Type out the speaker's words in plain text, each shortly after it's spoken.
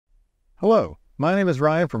Hello, my name is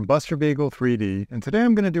Ryan from Buster Beagle 3D, and today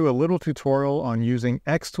I'm going to do a little tutorial on using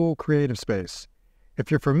xTool Creative Space.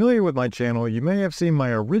 If you're familiar with my channel, you may have seen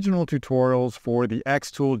my original tutorials for the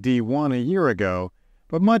xTool D1 a year ago,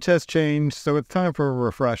 but much has changed, so it's time for a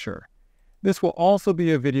refresher. This will also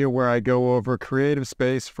be a video where I go over Creative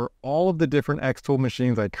Space for all of the different xTool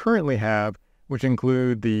machines I currently have, which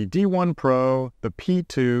include the D1 Pro, the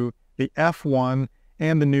P2, the F1,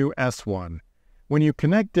 and the new S1. When you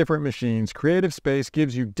connect different machines, Creative Space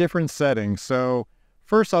gives you different settings, so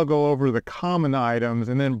first I'll go over the common items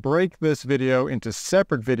and then break this video into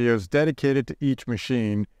separate videos dedicated to each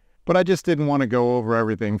machine, but I just didn't want to go over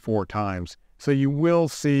everything 4 times. So you will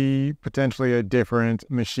see potentially a different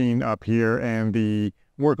machine up here, and the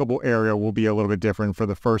workable area will be a little bit different for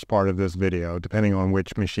the first part of this video, depending on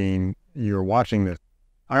which machine you're watching this.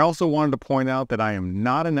 I also wanted to point out that I am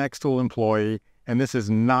not an xTool employee, and this is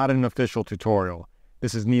not an official tutorial.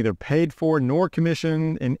 This is neither paid for nor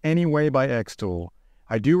commissioned in any way by xTool.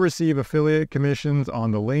 I do receive affiliate commissions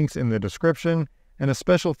on the links in the description, and a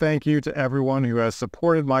special thank you to everyone who has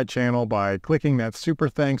supported my channel by clicking that super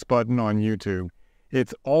thanks button on YouTube.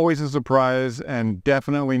 It's always a surprise and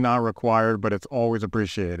definitely not required, but it's always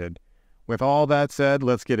appreciated. With all that said,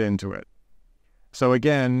 let's get into it. So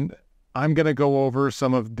again, I'm going to go over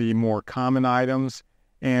some of the more common items.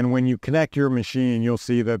 And when you connect your machine, you'll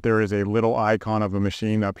see that there is a little icon of a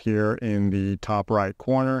machine up here in the top right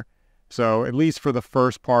corner. So at least for the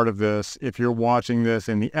first part of this, if you're watching this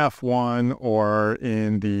in the F1 or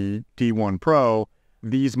in the D1 Pro,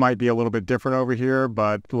 these might be a little bit different over here,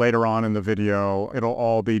 but later on in the video, it'll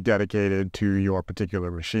all be dedicated to your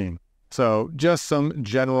particular machine. So just some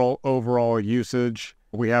general overall usage.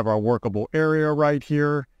 We have our workable area right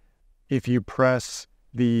here. If you press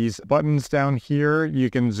these buttons down here, you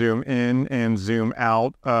can zoom in and zoom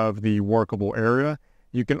out of the workable area.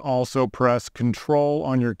 You can also press Control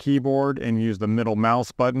on your keyboard and use the middle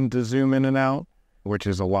mouse button to zoom in and out, which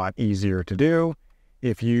is a lot easier to do.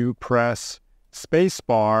 If you press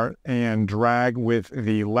Spacebar and drag with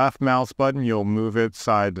the left mouse button, you'll move it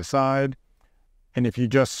side to side. And if you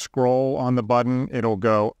just scroll on the button, it'll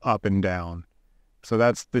go up and down. So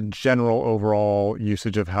that's the general overall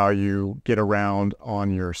usage of how you get around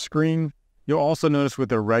on your screen. You'll also notice with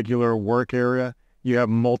the regular work area, you have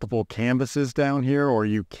multiple canvases down here, or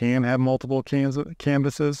you can have multiple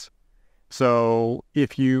canvases. So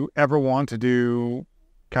if you ever want to do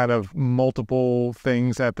kind of multiple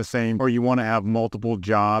things at the same, or you want to have multiple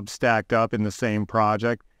jobs stacked up in the same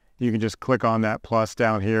project, you can just click on that plus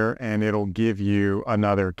down here and it'll give you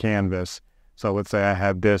another canvas. So let's say I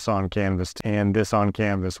have this on canvas and this on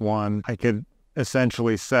canvas 1. I could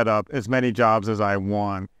essentially set up as many jobs as I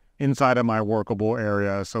want inside of my workable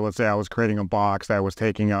area. So let's say I was creating a box that was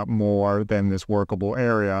taking up more than this workable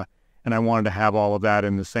area, and I wanted to have all of that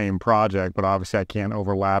in the same project, but obviously I can't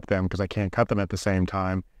overlap them because I can't cut them at the same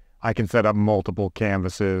time. I can set up multiple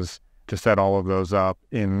canvases to set all of those up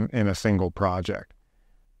in a single project.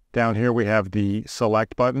 Down here we have the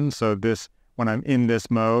select button. So this, when I'm in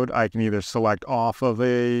this mode, I can either select off of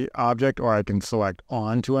a object or I can select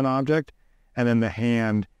onto an object. And then the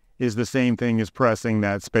hand is the same thing as pressing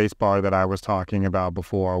that space bar that I was talking about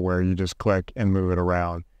before, where you just click and move it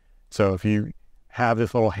around. So if you have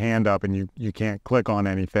this little hand up and you can't click on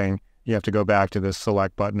anything, you have to go back to this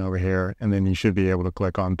select button over here, and then you should be able to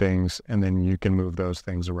click on things, and then you can move those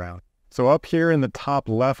things around. So up here in the top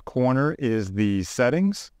left corner is the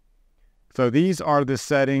settings. So these are the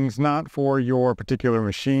settings not for your particular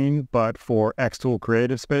machine, but for xTool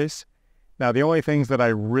Creative Space. Now, the only things that I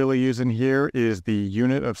really use in here is the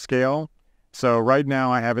unit of scale. So right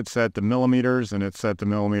now I have it set to millimeters, and it's set to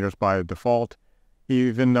millimeters by default.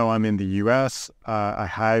 Even though I'm in the US, I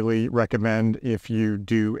highly recommend, if you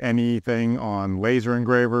do anything on laser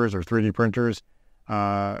engravers or 3D printers,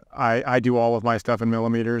 I do all of my stuff in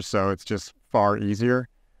millimeters, so it's just far easier.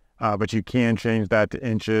 But you can change that to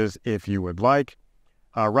inches if you would like.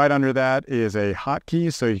 Right under that is a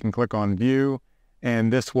hotkey, so you can click on View,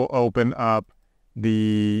 and this will open up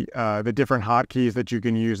the different hotkeys that you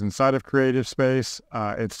can use inside of Creative Space.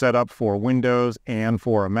 It's set up for Windows and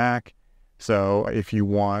for a Mac, so if you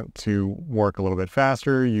want to work a little bit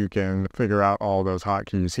faster, you can figure out all those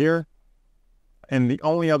hotkeys here. And the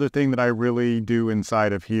only other thing that I really do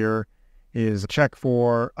inside of here is check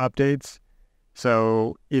for updates.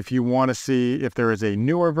 So if you want to see if there is a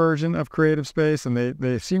newer version of Creative Space, and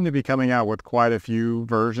they seem to be coming out with quite a few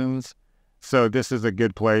versions, so this is a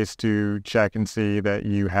good place to check and see that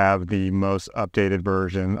you have the most updated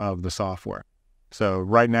version of the software. So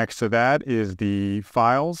right next to that is the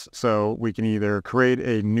files. So we can either create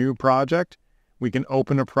a new project, We can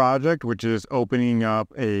open a project, which is opening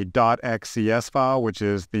up a .xcs file, which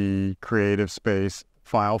is the Creative Space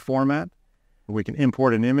file format. We can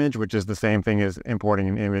import an image, which is the same thing as importing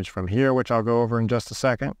an image from here, which I'll go over in just a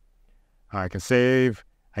second. I can save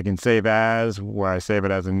as, where I save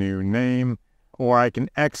it as a new name, or I can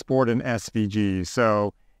export an SVG.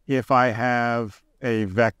 So if I have a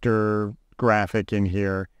vector graphic in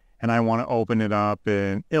here and I want to open it up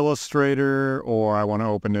in Illustrator, or I want to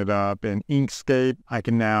open it up in Inkscape, I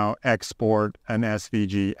can now export an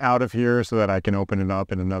SVG out of here so that I can open it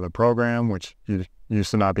up in another program, which you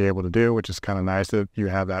used to not be able to do, which is kind of nice that you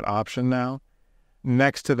have that option now.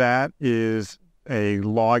 Next to that is a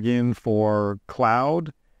login for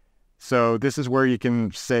cloud. So this is where you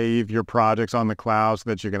can save your projects on the cloud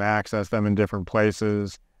so that you can access them in different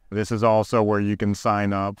places. This is also where you can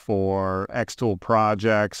sign up for xTool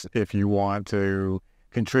projects if you want to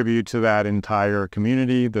contribute to that entire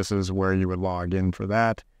community. This is where you would log in for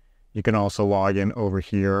that. You can also log in over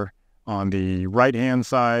here on the right-hand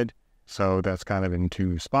side. So that's kind of in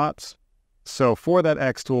two spots. So for that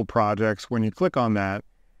xTool projects, when you click on that,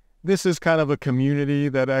 this is kind of a community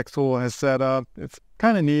that xTool has set up. It's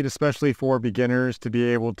kind of neat, especially for beginners, to be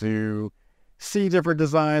able to see different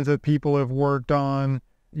designs that people have worked on.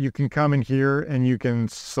 You can come in here and you can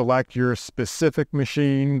select your specific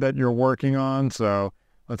machine that you're working on. So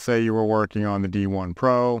let's say you were working on the D1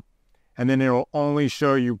 Pro, and then it will only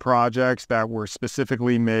show you projects that were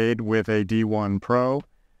specifically made with a D1 Pro.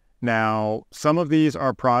 Now, some of these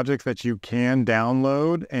are projects that you can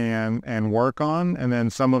download and work on, and then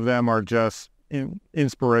some of them are just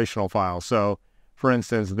inspirational files. So for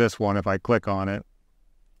instance, this one, if I click on it,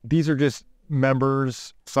 these are just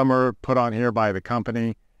members. Some are put on here by the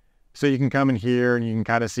company. So you can come in here and you can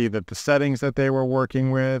kind of see that the settings that they were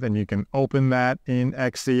working with, and you can open that in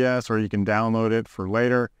XCS, or you can download it for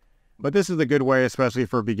later. But this is a good way, especially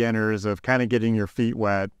for beginners, of kind of getting your feet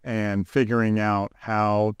wet and figuring out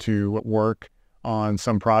how to work on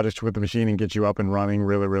some projects with the machine and get you up and running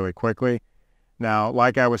really, really quickly. Now,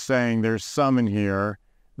 like I was saying, there's some in here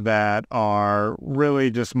that are really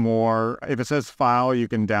just more, if it says file, you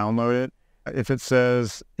can download it. If it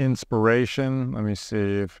says inspiration, let me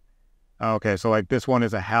see if, okay, so like this one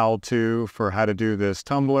is a how-to for how to do this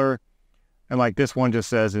tumbler. And like this one just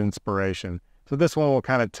says inspiration. So this one will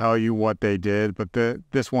kind of tell you what they did, but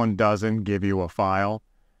this one doesn't give you a file.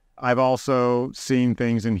 I've also seen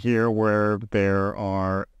things in here where there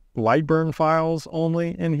are Lightburn files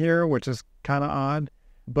only in here, which is kind of odd,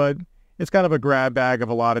 but it's kind of a grab bag of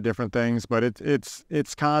a lot of different things, but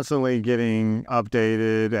it's constantly getting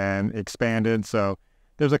updated and expanded. So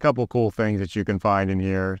there's a couple cool things that you can find in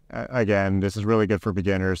here. Again, this is really good for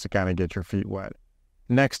beginners to kind of get your feet wet.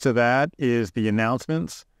 Next to that is the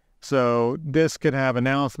announcements. So this could have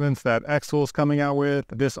announcements that xTool is coming out with.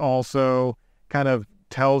 This also kind of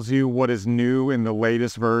tells you what is new in the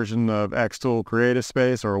latest version of xTool Creative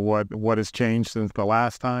Space, or what has changed since the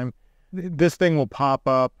last time. This thing will pop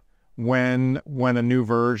up when a new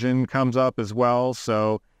version comes up as well.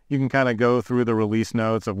 So you can kind of go through the release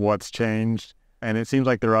notes of what's changed. And it seems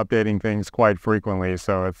like they're updating things quite frequently.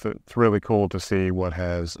 So it's really cool to see what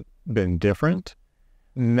has been different.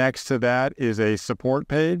 Next to that is a support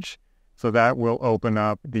page. So that will open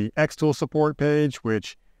up the xTool support page,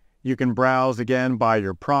 which you can browse again by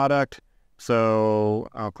your product. So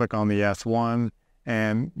I'll click on the S1,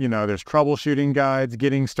 and there's troubleshooting guides,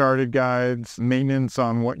 getting started guides, maintenance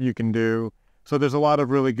on what you can do. So there's a lot of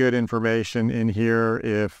really good information in here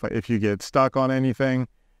if you get stuck on anything.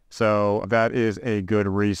 So that is a good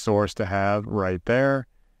resource to have right there.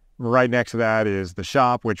 Right next to that is the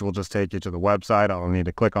shop, which will just take you to the website. I don't need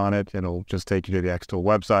to click on it. It'll just take you to the xTool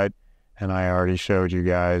website. And I already showed you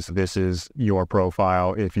guys, this is your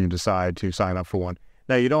profile if you decide to sign up for one.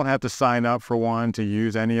 Now, you don't have to sign up for one to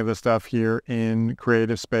use any of the stuff here in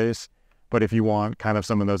Creative Space, but if you want kind of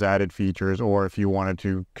some of those added features, or if you wanted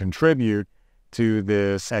to contribute to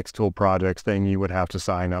this xTool projects thing, you would have to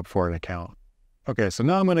sign up for an account. Okay, so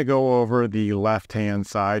now I'm going to go over the left-hand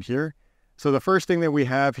side here. So the first thing that we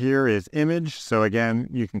have here is image. So again,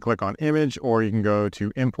 you can click on image, or you can go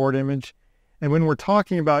to import image. And when we're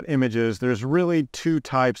talking about images, there's really two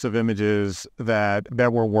types of images that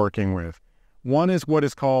we're working with. One is what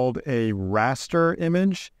is called a raster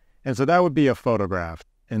image. And so that would be a photograph.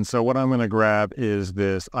 And so what I'm going to grab is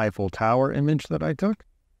this Eiffel Tower image that I took.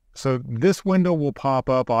 So this window will pop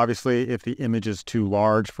up, obviously, if the image is too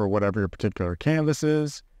large for whatever your particular canvas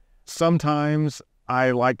is. Sometimes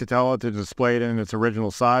I like to tell it to display it in its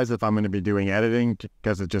original size if I'm going to be doing editing,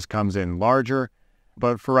 because it just comes in larger.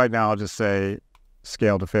 But for right now, I'll just say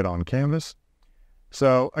scale to fit on canvas.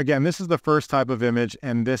 So again, this is the first type of image,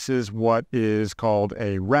 and this is what is called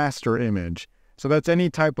a raster image. So that's any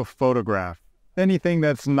type of photograph, anything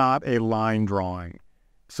that's not a line drawing.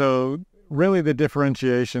 So really the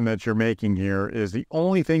differentiation that you're making here is the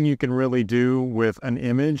only thing you can really do with an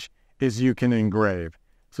image is you can engrave.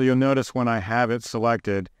 So you'll notice when I have it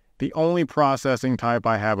selected, the only processing type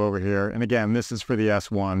I have over here, and again, this is for the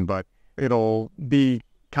S1, but it'll be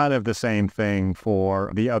kind of the same thing for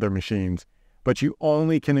the other machines, but you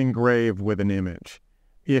only can engrave with an image.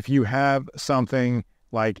 If you have something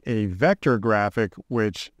like a vector graphic,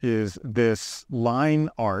 which is this line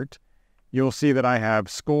art, you'll see that I have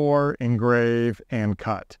score, engrave, and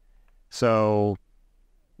cut. So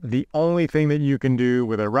the only thing that you can do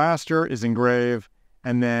with a raster is engrave,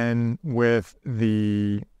 and then with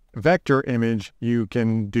the vector image, you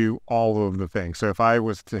can do all of the things. So if I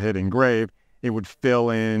was to hit engrave, it would fill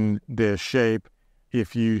in this shape.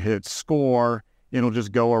 If you hit score, it'll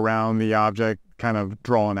just go around the object, kind of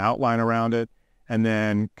draw an outline around it. And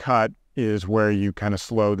then cut is where you kind of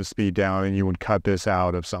slow the speed down and you would cut this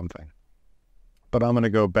out of something. But I'm going to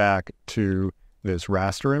go back to this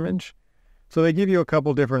raster image. So they give you a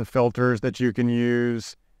couple different filters that you can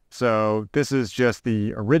use. So this is just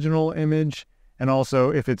the original image. And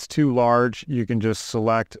also if it's too large, you can just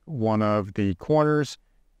select one of the corners,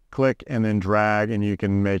 click and then drag, and you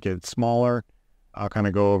can make it smaller. I'll kind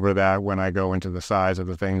of go over that when I go into the size of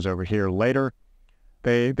the things over here later.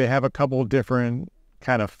 They have a couple different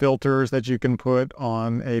kind of filters that you can put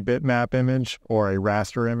on a bitmap image or a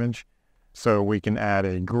raster image. So we can add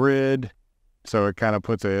a grid. So it kind of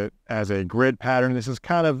puts it as a grid pattern. This is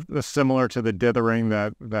kind of similar to the dithering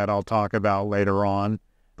that I'll talk about later on,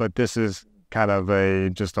 but this is kind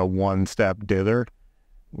of just a one-step dither.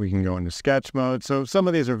 We can go into sketch mode. So some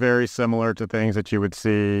of these are very similar to things that you would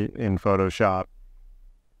see in Photoshop.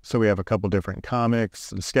 So we have a couple different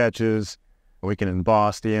comics and sketches. We can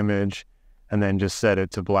emboss the image and then just set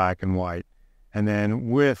it to black and white. And then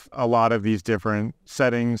with a lot of these different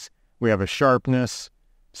settings, we have a sharpness.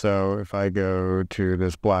 So if I go to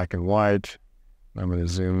this black and white, I'm going to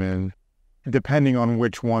zoom in. Depending on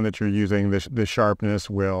which one that you're using, the sharpness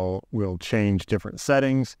will change different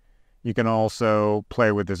settings. You can also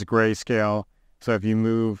play with this grayscale. So if you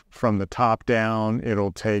move from the top down,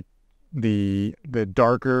 it'll take the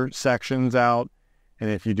darker sections out. And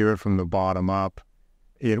if you do it from the bottom up,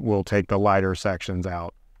 it will take the lighter sections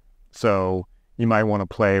out. So you might want to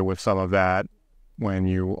play with some of that when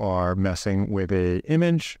you are messing with an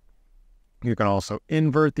image. You can also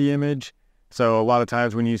invert the image. So a lot of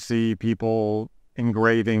times when you see people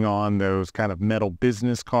engraving on those kind of metal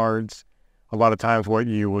business cards, a lot of times what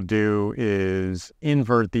you will do is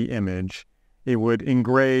invert the image. It would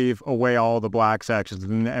engrave away all the black sections,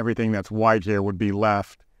 and everything that's white here would be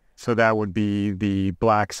left. So that would be the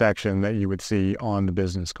black section that you would see on the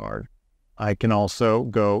business card. I can also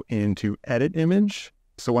go into edit image.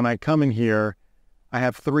 So when I come in here, I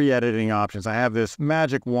have three editing options. I have this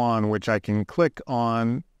magic wand, which I can click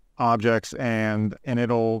on objects and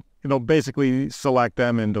it'll basically select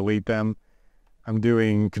them and delete them. I'm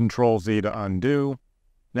doing Control Z to undo.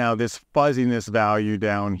 Now this fuzziness value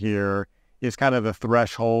down here is kind of the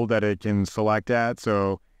threshold that it can select at.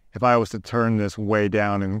 So if I was to turn this way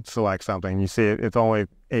down and select something, you see it's only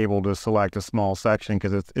able to select a small section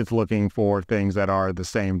because it's looking for things that are the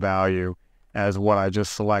same value as what I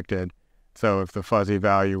just selected. So if the fuzzy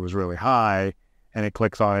value was really high and it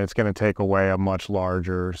clicks on it, it's going to take away a much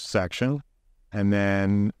larger section. And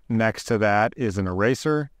then next to that is an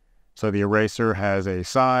eraser. So the eraser has a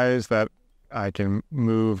size that I can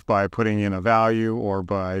move by putting in a value or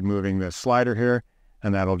by moving this slider here,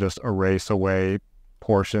 and that'll just erase away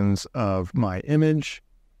portions of my image.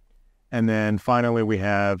 And then finally we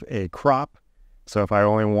have a crop. So if I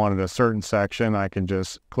only wanted a certain section, I can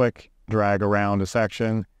just click, drag around a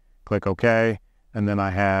section, click OK, and then I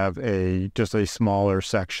have just a smaller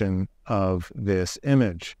section of this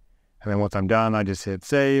image. And then once I'm done, I just hit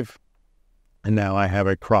save, and now I have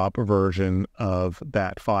a crop version of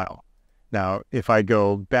that file. Now, if I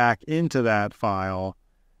go back into that file,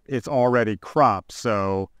 it's already cropped,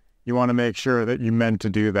 so you want to make sure that you meant to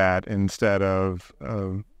do that instead of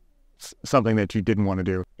something that you didn't want to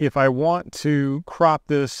do. If I want to crop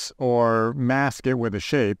this or mask it with a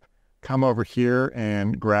shape, come over here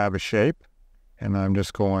and grab a shape, and I'm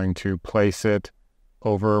just going to place it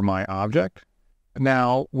over my object.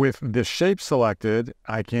 Now, with this shape selected,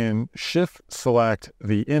 I can shift select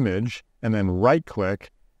the image and then right click,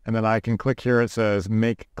 and then I can click here, it says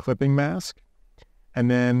make clipping mask. And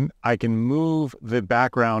then I can move the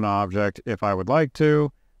background object if I would like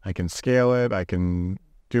to. I can scale it. I can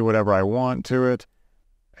do whatever I want to it.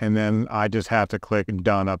 and then I just have to click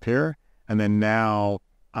done up here. And then now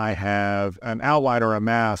I have an outline or a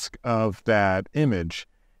mask of that image.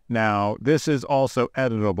 Now, this is also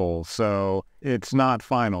editable, so it's not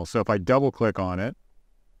final. So if I double click on it,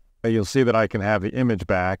 you'll see that I can have the image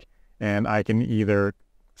back, and I can either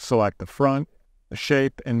select the front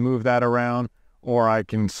shape and move that around, or I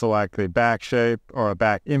can select the back shape or a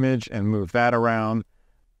back image and move that around.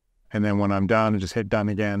 And then when I'm done, I just hit done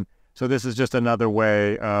again. So this is just another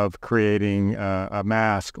way of creating a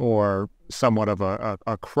mask or somewhat of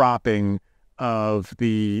a cropping of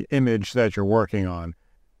the image that you're working on.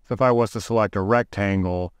 So if I was to select a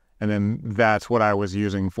rectangle, and then that's what I was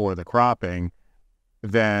using for the cropping,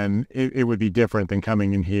 then it would be different than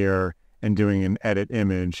coming in here and doing an edit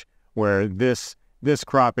image, where this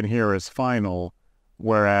crop in here is final,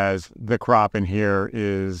 whereas the crop in here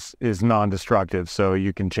is non-destructive. So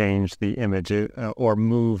you can change the image or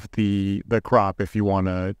move the crop if you want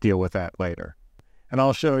to deal with that later. And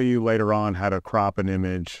I'll show you later on how to crop an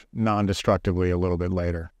image non-destructively a little bit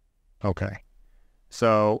later. Okay.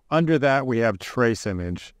 So under that, we have trace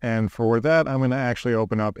image. And for that, I'm going to actually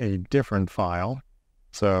open up a different file.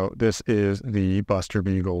 So this is the Buster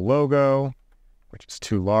Beagle logo, which is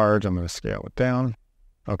too large. I'm going to scale it down.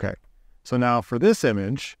 Okay. So now for this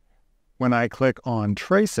image, when I click on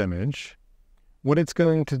trace image, what it's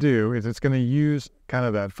going to do is it's going to use kind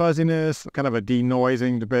of that fuzziness, kind of a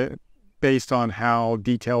denoising based on how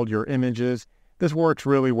detailed your image is. This works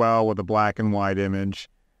really well with a black and white image.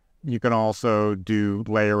 You can also do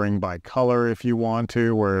layering by color if you want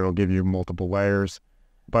to, where it'll give you multiple layers.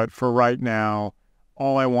 But for right now,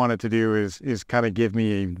 all I want it to do is kind of give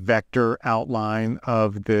me a vector outline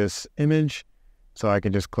of this image. So I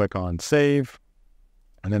can just click on save.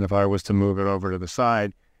 And then if I was to move it over to the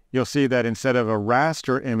side, you'll see that instead of a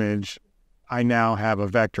raster image, I now have a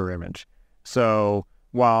vector image. So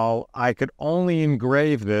while I could only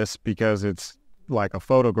engrave this because it's like a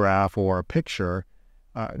photograph or a picture,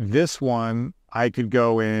 this one, I could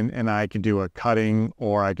go in and I could do a cutting,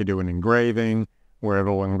 or I could do an engraving where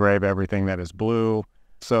it'll engrave everything that is blue.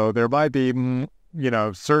 So there might be,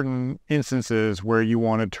 certain instances where you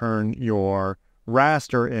want to turn your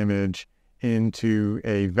raster image into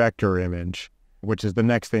a vector image, which is the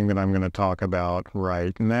next thing that I'm going to talk about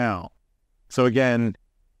right now. So again,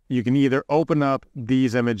 you can either open up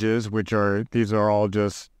these images, these are all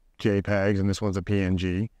just JPEGs, and this one's a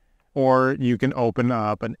PNG, or you can open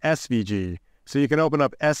up an SVG. So you can open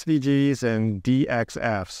up SVGs and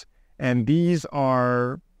DXFs, and these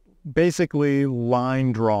are basically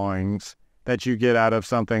line drawings that you get out of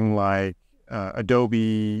something like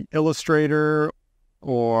Adobe Illustrator,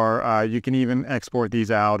 or you can even export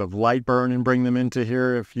these out of Lightburn and bring them into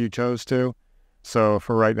here if you chose to. So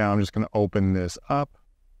for right now, I'm just going to open this up.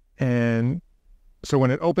 And so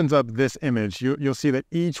when it opens up this image, you'll see that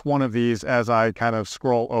each one of these, as I kind of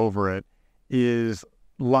scroll over it, is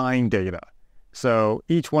line data. So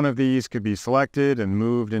each one of these could be selected and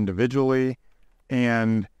moved individually.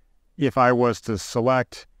 And if I was to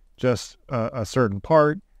select just a certain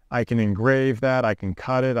part, I can engrave that, I can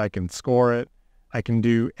cut it, I can score it, I can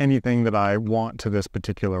do anything that I want to this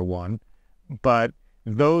particular one. But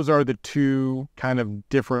those are the two kind of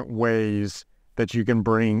different ways that you can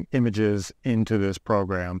bring images into this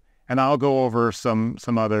program. And I'll go over some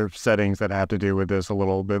other settings that have to do with this a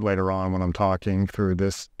little bit later on when I'm talking through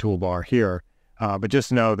this toolbar here. But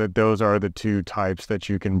just know that those are the two types that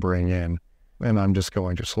you can bring in. And I'm just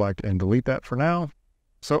going to select and delete that for now.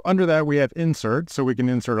 So under that, we have insert. So we can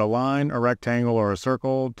insert a line, a rectangle, or a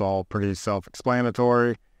circle. It's all pretty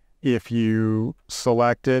self-explanatory. If you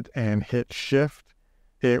select it and hit shift,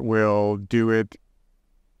 it will do it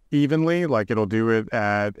evenly, like it'll do it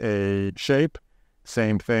at a shape.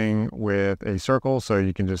 Same thing with a circle. So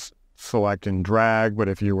you can just select and drag, but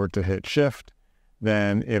if you were to hit shift,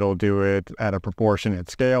 then it'll do it at a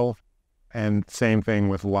proportionate scale. And same thing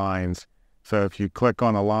with lines. So if you click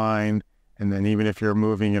on a line, and then even if you're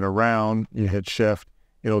moving it around, you hit shift,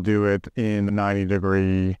 it'll do it in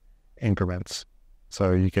 90-degree increments.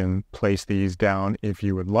 So you can place these down if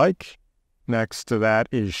you would like. Next to that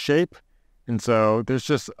is shape. And so there's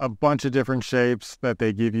just a bunch of different shapes that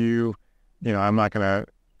they give you. I'm not going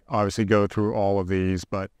to obviously go through all of these,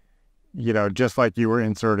 but, just like you were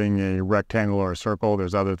inserting a rectangle or a circle,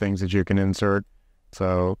 there's other things that you can insert.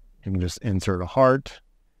 So you can just insert a heart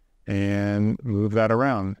and move that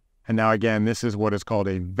around. And now again, this is what is called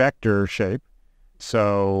a vector shape.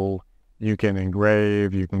 So you can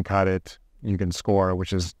engrave, you can cut it, you can score,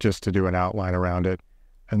 which is just to do an outline around it.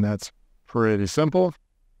 And that's pretty simple.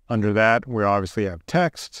 Under that, we obviously have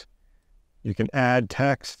text. You can add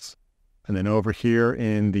texts. And then over here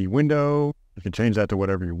in the window, you can change that to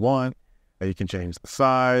whatever you want. You can change the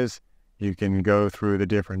size. You can go through the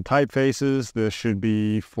different typefaces. This should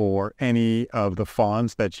be for any of the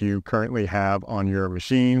fonts that you currently have on your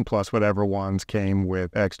machine, plus whatever ones came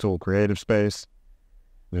with xTool Creative Space.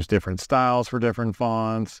 There's different styles for different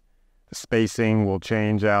fonts. The spacing will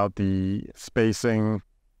change out the spacing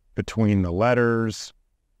between the letters.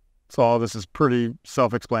 So all this is pretty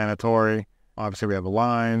self-explanatory. Obviously, we have the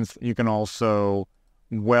lines. You can also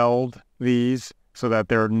weld these so that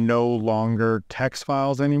they're no longer text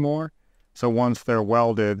files anymore. So once they're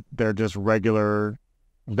welded, they're just regular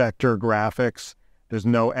vector graphics. There's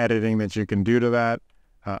no editing that you can do to that.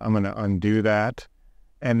 I'm going to undo that.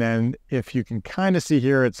 And then if you can kind of see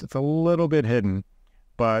here, it's a little bit hidden,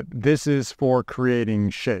 but this is for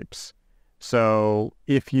creating shapes. So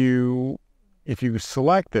if you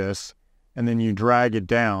select this and then you drag it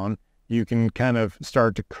down, you can kind of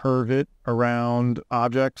start to curve it around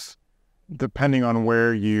objects, depending on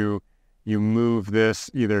where you move this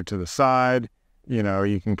either to the side.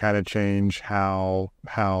 You can kind of change how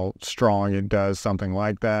strong it does, something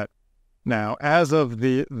like that. Now, as of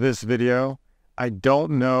this video, I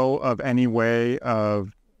don't know of any way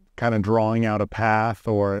of kind of drawing out a path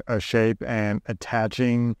or a shape and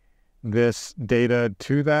attaching this data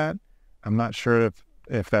to that. I'm not sure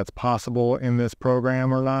if that's possible in this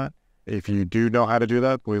program or not. If you do know how to do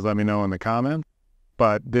that, please let me know in the comments.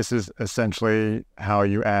 But this is essentially how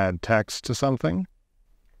you add text to something.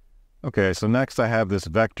 Okay, so next I have this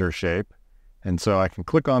vector shape. And so I can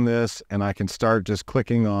click on this and I can start just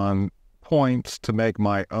clicking on points to make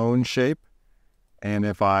my own shape. And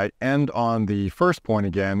if I end on the first point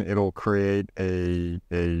again, it'll create a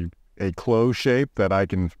closed shape that I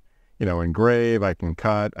can, engrave, I can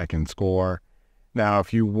cut, I can score. Now,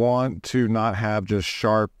 if you want to not have just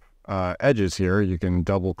sharp edges here, you can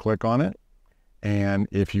double click on it. And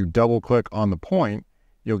if you double click on the point,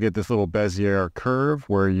 you'll get this little Bezier curve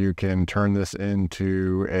where you can turn this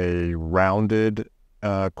into a rounded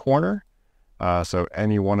corner. So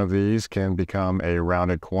any one of these can become a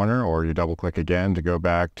rounded corner, or you double click again to go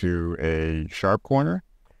back to a sharp corner.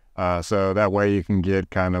 So that way you can get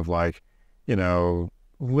kind of like,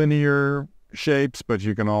 linear shapes, but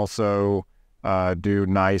you can also do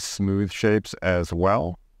nice smooth shapes as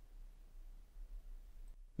well.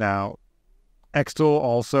 Now, xTool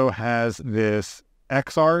also has this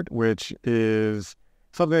XArt, which is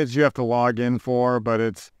something that you have to log in for, but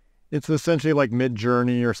it's essentially like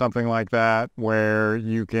Midjourney or something like that, where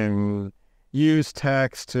you can use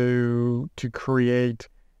text to create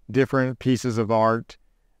different pieces of art.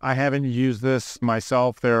 I haven't used this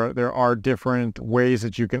myself. There are different ways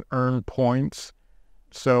that you can earn points.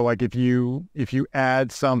 So like if you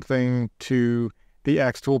add something to the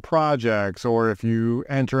xTool projects, or if you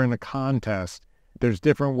enter in a contest, there's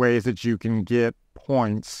different ways that you can get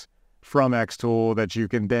points from xTool that you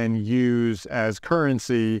can then use as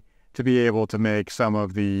currency to be able to make some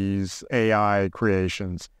of these AI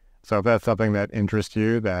creations. So if that's something that interests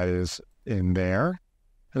you, that is in there.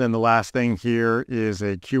 And then the last thing here is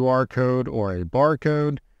a QR code or a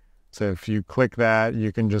barcode. So if you click that,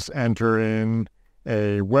 you can just enter in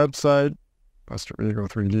a website,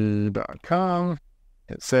 bustereagle3d.com,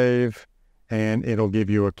 hit save, and it'll give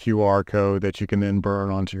you a QR code that you can then burn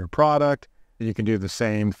onto your product. You can do the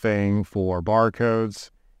same thing for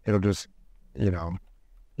barcodes. It'll just,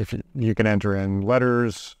 if you can enter in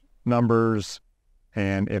letters, numbers,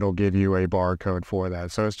 and it'll give you a barcode for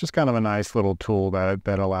that. So it's just kind of a nice little tool that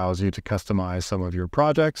allows you to customize some of your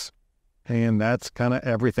projects. And that's kind of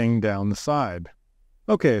everything down the side.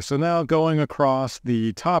 Okay, so now going across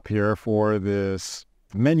the top here for this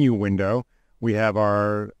menu window, we have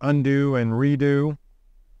our undo and redo.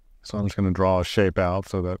 So I'm just going to draw a shape out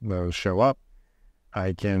so that those show up.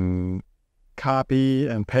 I can copy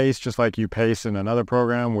and paste just like you paste in another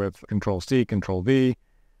program with Control-C, Control-V.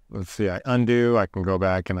 Let's see, I undo, I can go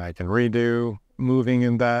back and I can redo, moving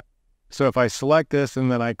in that. So if I select this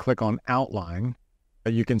and then I click on outline,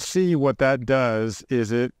 you can see what that does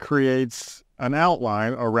is it creates an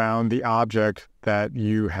outline around the object that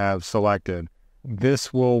you have selected.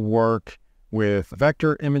 This will work with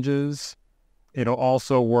vector images. It'll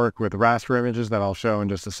also work with raster images that I'll show in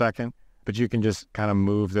just a second, but you can just kind of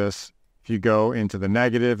move this. If you go into the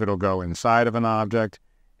negative, it'll go inside of an object.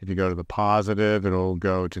 If you go to the positive, it'll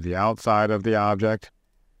go to the outside of the object.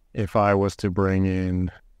 If I was to bring in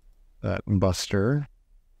that Buster,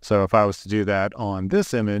 so if I was to do that on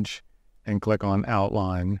this image and click on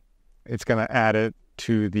outline, it's going to add it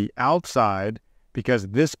to the outside because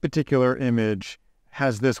this particular image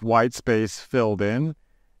has this white space filled in.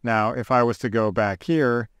 Now, if I was to go back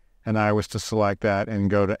here and I was to select that and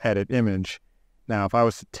go to Edit Image. Now, if I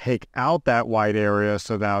was to take out that white area,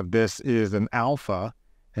 so now this is an alpha,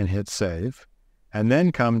 and hit Save, and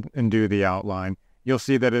then come and do the outline, you'll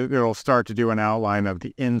see that it'll start to do an outline of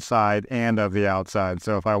the inside and of the outside.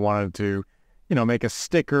 So if I wanted to, make a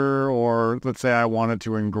sticker, or let's say I wanted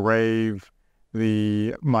to engrave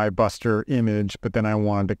my Buster image, but then I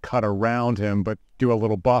wanted to cut around him, but do a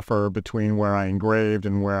little buffer between where I engraved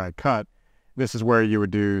and where I cut, this is where you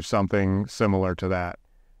would do something similar to that.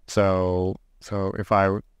 So if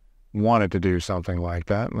I wanted to do something like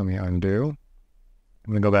that, let me undo.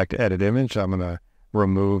 I'm going to go back to Edit Image. I'm going to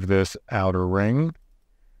remove this outer ring,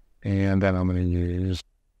 and then I'm going to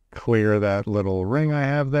clear that little ring I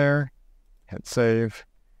have there, hit Save.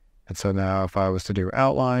 And so now if I was to do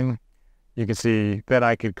outline, you can see that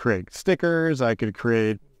I could create stickers, I could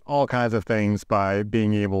create all kinds of things by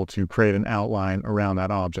being able to create an outline around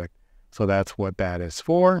that object. So that's what that is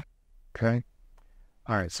for. Okay.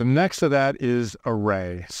 All right, so next to that is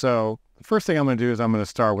array. So the first thing I'm going to do is I'm going to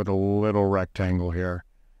start with a little rectangle here.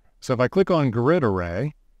 So if I click on Grid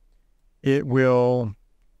Array, it will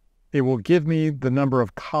give me the number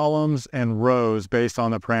of columns and rows based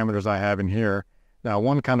on the parameters I have in here. Now,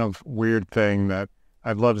 one kind of weird thing that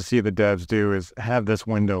I'd love to see the devs do is have this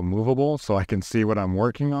window movable so I can see what I'm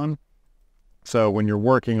working on. So when you're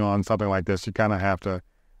working on something like this, you kind of have to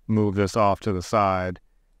move this off to the side,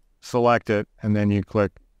 select it, and then you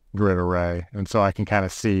click Grid Array. And so I can kind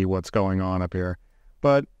of see what's going on up here.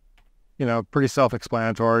 But, pretty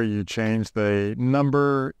self-explanatory. You change the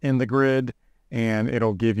number in the grid, and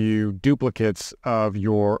it'll give you duplicates of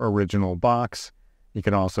your original box. You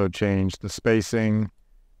can also change the spacing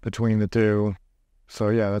between the two. So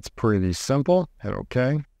yeah, that's pretty simple. Hit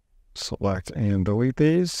OK. Select and delete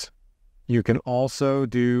these. You can also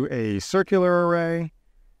do a circular array,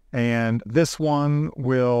 and this one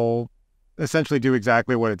will essentially do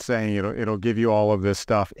exactly what it's saying. It'll give you all of this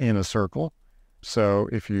stuff in a circle. So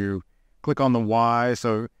if you click on the Y,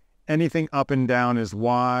 so anything up and down is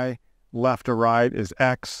Y, left to right is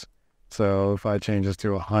X. So if I change this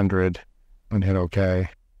to 100 and hit OK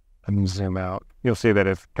and zoom out, you'll see that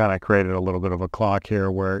it's kind of created a little bit of a clock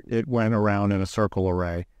here where it went around in a circle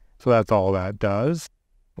array. So that's all that does.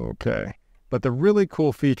 Okay. But the really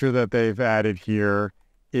cool feature that they've added here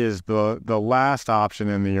is the last option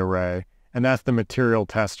in the array, and that's the material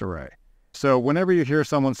test array. So whenever you hear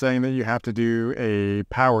someone saying that you have to do a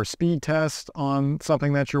power speed test on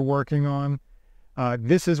something that you're working on,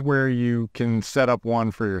 this is where you can set up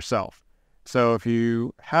one for yourself. So if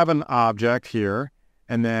you have an object here,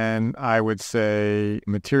 and then I would say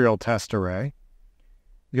material test array,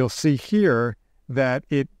 you'll see here that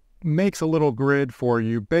it makes a little grid for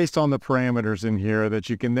you based on the parameters in here that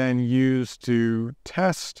you can then use to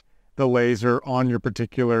test the laser on your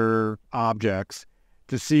particular objects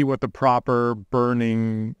to see what the proper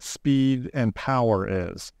burning speed and power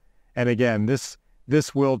is. And again, this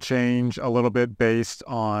will change a little bit based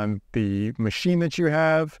on the machine that you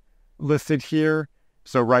have listed here.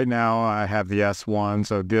 So right now I have the S1,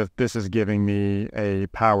 so this is giving me a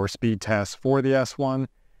power speed test for the S1.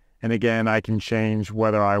 And again, I can change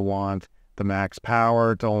whether I want the max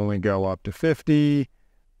power to only go up to 50,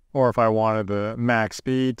 or if I wanted the max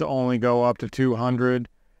speed to only go up to 200.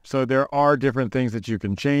 So there are different things that you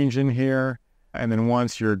can change in here. And then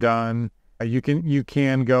once you're done, you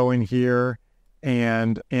can go in here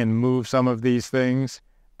and move some of these things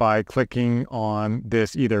by clicking on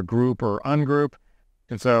this either group or ungroup.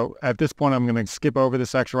 And so at this point, I'm going to skip over the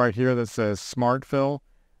section right here that says Smart Fill.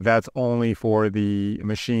 That's only for the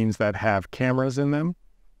machines that have cameras in them.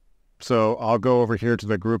 So I'll go over here to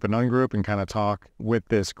the group and ungroup and kind of talk with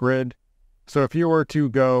this grid. So if you were to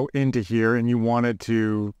go into here and you wanted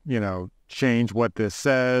to, change what this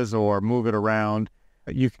says or move it around,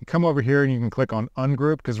 you can come over here and you can click on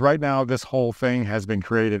ungroup, because right now this whole thing has been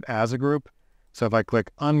created as a group. So if I click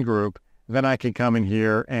ungroup, then I can come in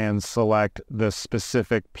here and select the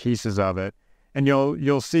specific pieces of it. And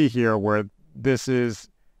you'll see here where this is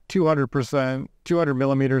 200%, 200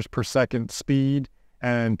 millimeters per second speed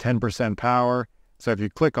and 10% power. So if you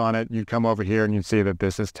click on it, you come over here and you see that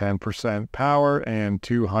this is 10% power and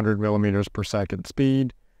 200 millimeters per second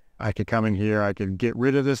speed. I could come in here, I could get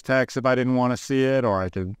rid of this text if I didn't want to see it, or I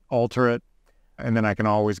could alter it. And then I can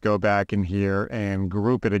always go back in here and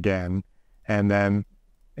group it again. And then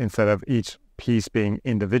instead of each piece being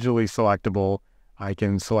individually selectable, I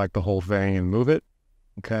can select the whole thing and move it.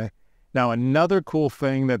 Okay. Now, another cool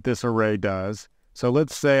thing that this array does, so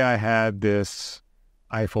let's say I had this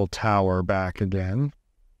Eiffel Tower back again.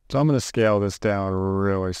 So I'm going to scale this down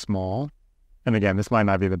really small. And again, this might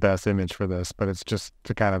not be the best image for this, but it's just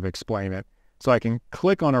to kind of explain it. So I can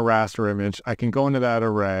click on a raster image, I can go into that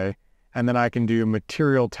array, and then I can do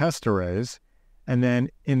material test arrays. And then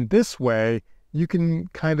in this way, you can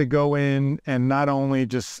kind of go in and not only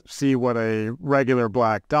just see what a regular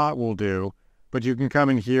black dot will do, but you can come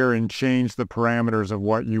in here and change the parameters of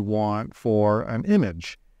what you want for an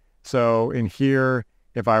image. So in here,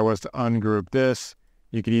 if I was to ungroup this,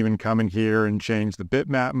 you could even come in here and change the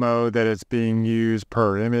bitmap mode that it's being used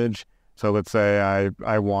per image. So let's say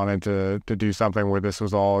I wanted to do something where this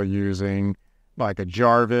was all using like a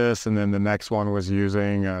Jarvis, and then the next one was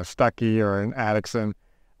using a Stuckey or an Atkinson.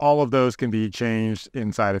 All of those can be changed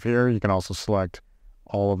inside of here. You can also select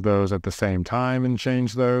all of those at the same time and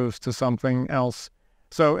change those to something else.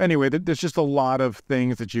 So anyway, there's just a lot of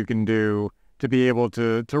things that you can do to be able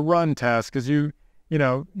to run tests, because you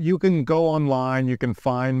can go online, you can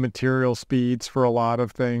find material speeds for a lot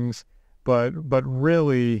of things, but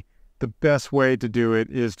really the best way to do it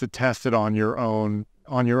is to test it on your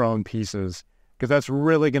own pieces, because that's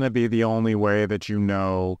really going to be the only way that you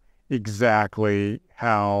know exactly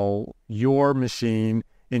how your machine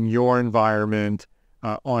in your environment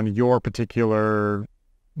on your particular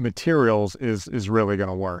materials is really going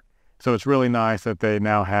to work. So it's really nice that they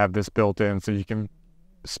now have this built in, so you can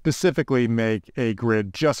specifically make a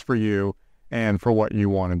grid just for you and for what you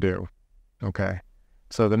want to do. Okay,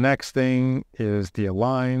 so the next thing is the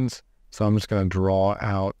aligns. So I'm just going to draw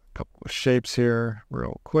out a couple of shapes here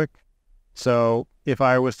real quick. So if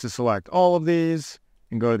I was to select all of these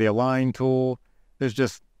and go to the align tool, there's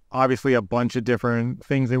just obviously a bunch of different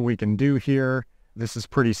things that we can do here. This is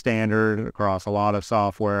pretty standard across a lot of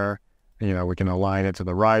software. We can align it to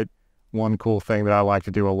the right. One cool thing that I like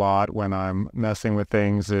to do a lot when I'm messing with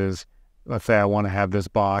things is, let's say I want to have this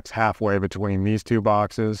box halfway between these two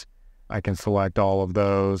boxes. I can select all of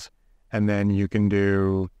those, and then you can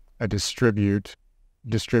do a distribute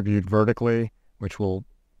vertically, which will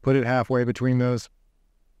put it halfway between those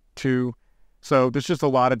two. So there's just a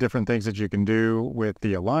lot of different things that you can do with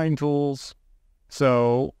the align tools.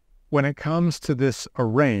 So when it comes to this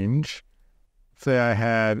arrange, say I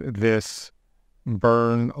had this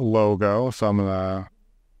burn logo, so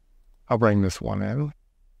I'll bring this one in.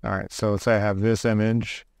 All right, so let's say I have this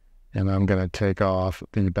image, and I'm going to take off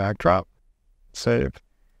the backdrop, save.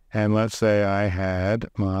 And let's say I had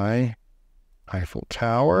my Eiffel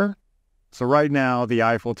Tower. So right now the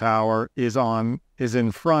Eiffel Tower is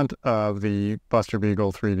in front of the Buster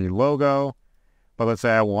Beagle 3D logo. But let's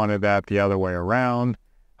say I wanted that the other way around.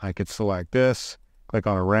 I could select this, click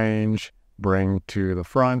on Arrange, bring to the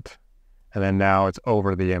front, and then now it's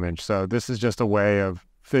over the image. So this is just a way of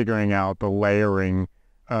figuring out the layering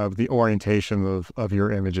of the orientation of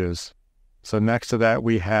your images. So next to that,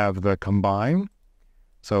 we have the combine.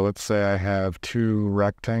 So let's say I have two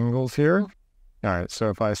rectangles here. All right, so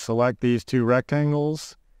if I select these two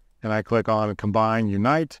rectangles and I click on Combine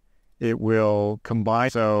Unite, it will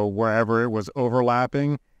combine. So wherever it was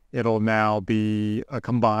overlapping, it'll now be a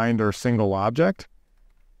combined or single object.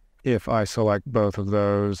 If I select both of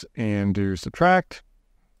those and do Subtract,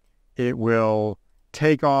 it will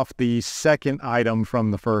take off the second item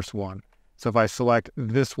from the first one. So if I select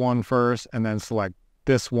this one first and then select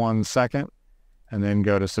this one second, and then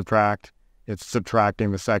go to subtract, it's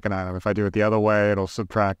subtracting the second item. If I do it the other way, it'll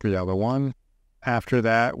subtract the other one. After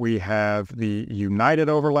that, we have the united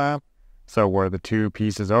overlap. So where the two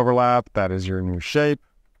pieces overlap, that is your new shape.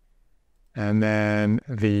 And then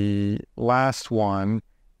the last one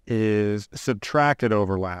is subtracted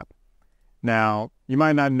overlap. Now, you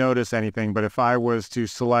might not notice anything, but if I was to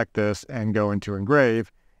select this and go into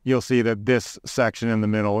Engrave, you'll see that this section in the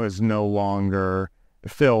middle is no longer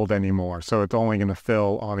filled anymore. So it's only going to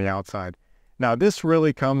fill on the outside. Now, this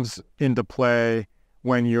really comes into play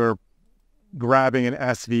when you're grabbing an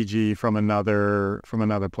SVG from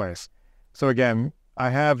another place. So again, I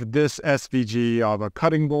have this SVG of a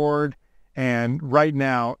cutting board, and right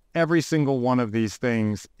now, every single one of these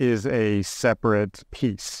things is a separate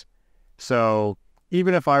piece. So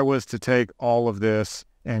even if I was to take all of this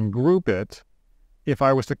and group it, if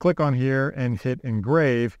I was to click on here and hit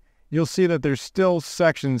Engrave, you'll see that there's still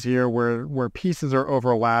sections here where pieces are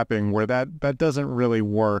overlapping, where that doesn't really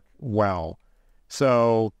work well.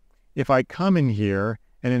 So if I come in here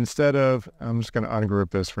and instead of, I'm just going to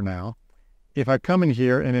ungroup this for now. If I come in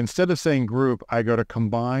here and instead of saying group, I go to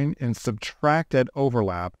combine and subtracted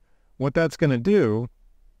overlap, what that's going to do,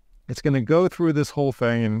 it's going to go through this whole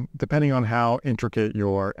thing, and depending on how intricate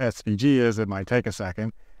your SVG is, it might take a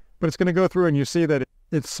second, but it's going to go through and you see that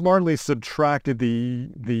it smartly subtracted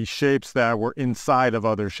the shapes that were inside of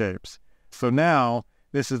other shapes. So now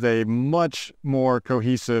this is a much more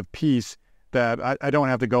cohesive piece that I don't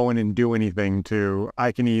have to go in and do anything to.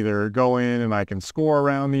 I can either go in and I can score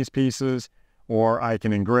around these pieces, or I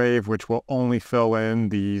can engrave, which will only fill in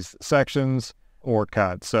these sections, or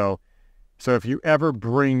cut. So if you ever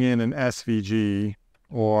bring in an SVG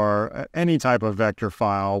or any type of vector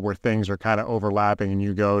file where things are kind of overlapping and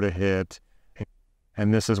you go to hit,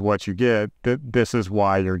 and this is what you get, this is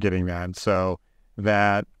why you're getting that. So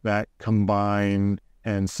that combine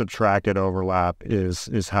and subtracted overlap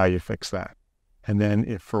is how you fix that. And then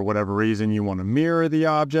if for whatever reason you want to mirror the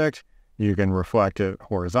object, you can reflect it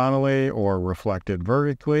horizontally or reflect it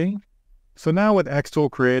vertically. So now with xTool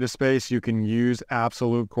Creative Space, you can use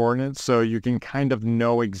absolute coordinates, so you can kind of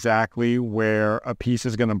know exactly where a piece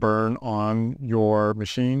is going to burn on your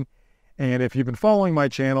machine. And if you've been following my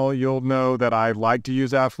channel, you'll know that I like to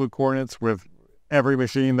use absolute coordinates with every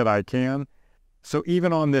machine that I can. So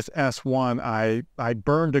even on this S1, I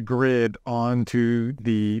burned a grid onto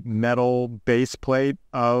the metal base plate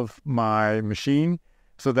of my machine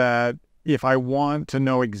so that if I want to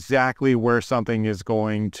know exactly where something is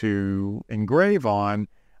going to engrave on,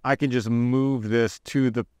 I can just move this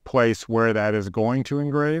to the place where that is going to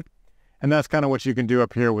engrave. And that's kind of what you can do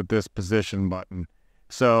up here with this position button.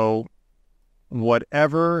 So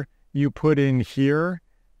whatever you put in here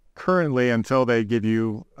currently, until they give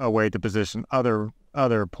you a way to position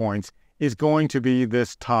other points, is going to be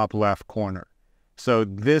this top left corner. So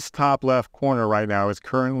this top left corner right now is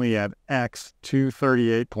currently at X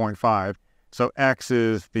 238.5. So X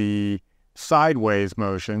is the sideways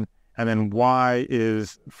motion, and then Y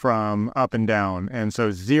is from up and down. And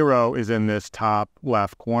so 0 is in this top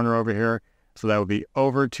left corner over here. So that would be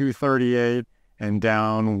over 238 and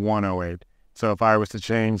down 108. So if I was to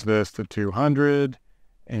change this to 200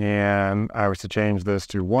 and I was to change this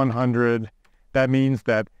to 100, that means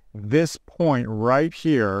that this point right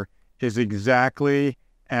here is exactly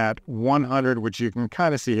at 100, which you can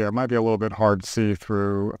kind of see here. It might be a little bit hard to see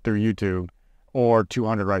through YouTube, or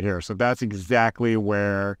 200 right here. So that's exactly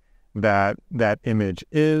where that image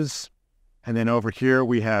is. And then over here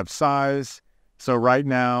we have size. So right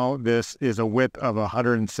now this is a width of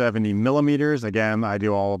 170 millimeters. Again, I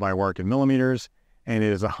do all of my work in millimeters, and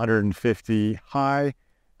it is 150 high.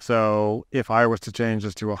 So if I was to change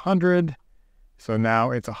this to 100, so now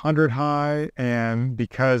it's 100 high, and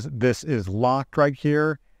because this is locked right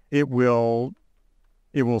here, it will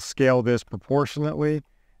scale this proportionately.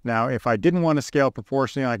 Now, if I didn't want to scale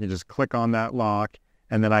proportionally, I can just click on that lock,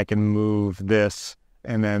 and then I can move this,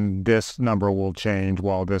 and then this number will change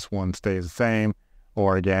while this one stays the same.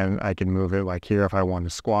 Or again, I can move it like here if I want to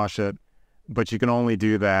squash it. But you can only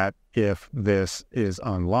do that if this is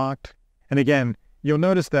unlocked. And again, you'll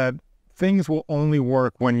notice that things will only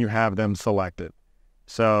work when you have them selected.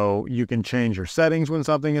 So you can change your settings when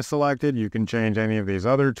something is selected. You can change any of these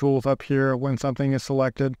other tools up here when something is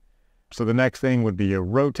selected. So the next thing would be a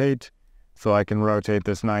rotate. So I can rotate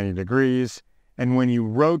this 90 degrees. And when you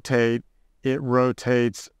rotate, it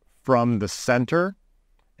rotates from the center.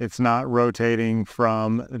 It's not rotating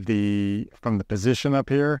from the position up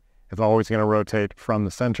here. It's always going to rotate from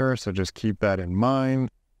the center. So just keep that in mind.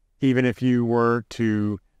 Even if you were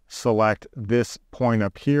to select this point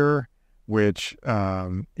up here, which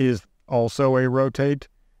is also a rotate,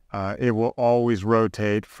 it will always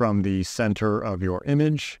rotate from the center of your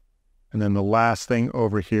image. And then the last thing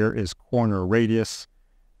over here is corner radius.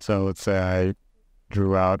 So let's say I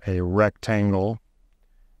drew out a rectangle,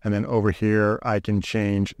 and then over here I can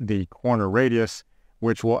change the corner radius,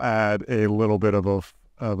 which will add a little bit of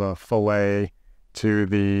a fillet to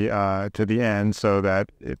the end, so that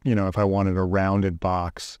if I wanted a rounded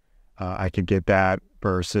box, I could get that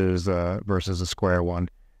versus a square one.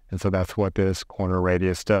 And so that's what this corner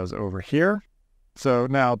radius does over here. So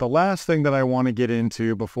now the last thing that I want to get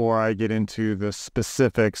into before I get into the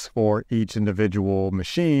specifics for each individual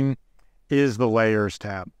machine is the Layers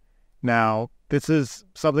tab. Now, this is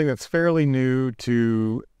something that's fairly new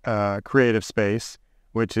to Creative Space,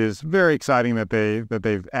 which is very exciting that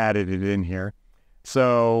they've added it in here.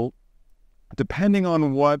 So depending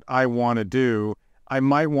on what I want to do, I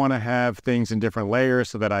might want to have things in different layers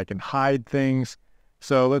so that I can hide things.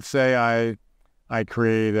 So let's say I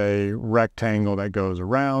create a rectangle that goes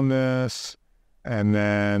around this, and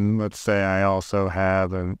then let's say I also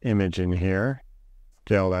have an image in here.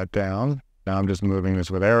 Scale that down. Now I'm just moving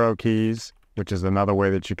this with arrow keys, which is another way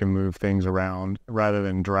that you can move things around rather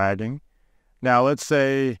than dragging. Now let's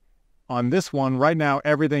say on this one, right now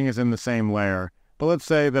everything is in the same layer, but let's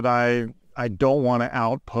say that I don't want to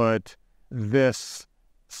output this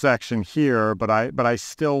section here, but I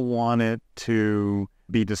still want it to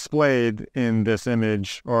be displayed in this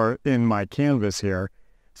image or in my canvas here.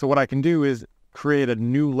 So what I can do is create a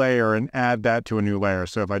new layer and add that to a new layer.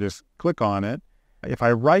 So if I just click on it, if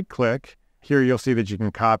I right click, here you'll see that you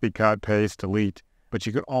can copy, cut, paste, delete, but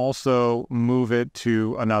you could also move it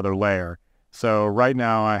to another layer. So right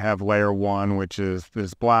now I have layer 1, which is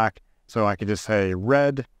this black. So I could just say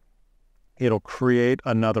red. It'll create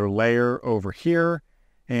another layer over here.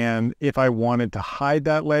 And if I wanted to hide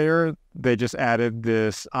that layer, they just added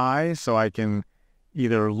this eye, so I can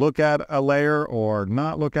either look at a layer or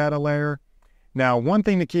not look at a layer. Now, one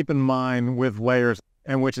thing to keep in mind with layers,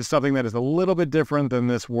 and which is something that is a little bit different than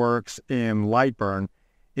this works in Lightburn,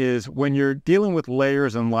 is when you're dealing with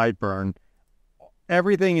layers in Lightburn,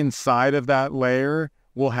 everything inside of that layer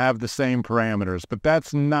will have the same parameters, but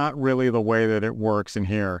that's not really the way that it works in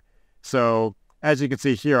here. So as you can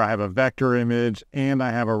see here, I have a vector image and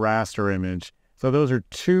I have a raster image. So those are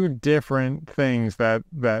two different things that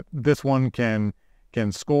this one can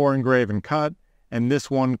score, engrave, and cut, and this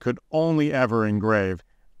one could only ever engrave.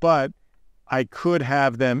 But I could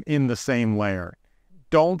have them in the same layer.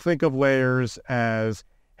 Don't think of layers as,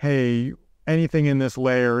 hey, anything in this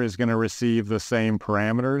layer is going to receive the same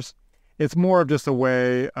parameters. It's more of just a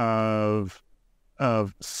way of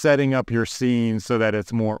setting up your scene so that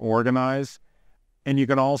it's more organized. And you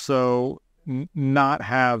can also not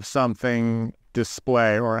have something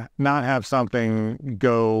display or not have something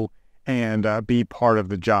go and be part of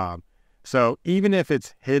the job. So even if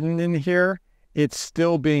it's hidden in here, it's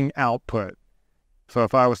still being output. So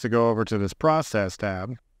if I was to go over to this process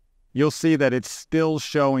tab, you'll see that it's still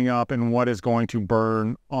showing up in what is going to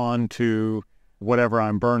burn onto whatever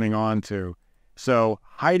I'm burning onto. So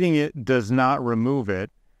hiding it does not remove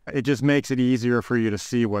it. It just makes it easier for you to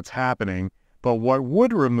see what's happening. But what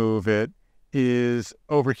would remove it is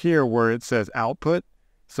over here where it says output.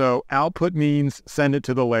 So output means send it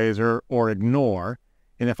to the laser or ignore.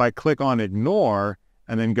 And if I click on ignore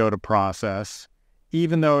and then go to process,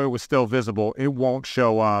 even though it was still visible, it won't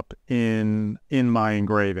show up in my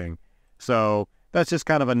engraving. So that's just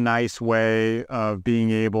kind of a nice way of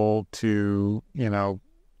being able to,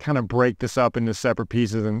 kind of break this up into separate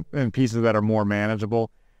pieces and pieces that are more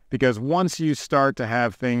manageable. Because once you start to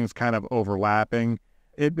have things kind of overlapping,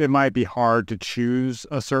 it might be hard to choose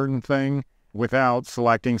a certain thing without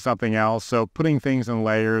selecting something else. So putting things in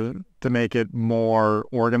layers to make it more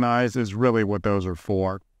organized is really what those are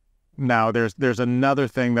for. Now, there's another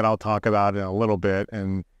thing that I'll talk about in a little bit,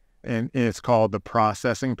 and it's called the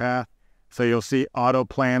processing path. So you'll see auto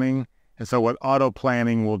planning. And so what auto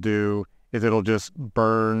planning will do is it'll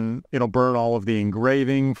burn all of the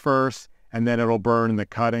engraving first, and then it'll burn the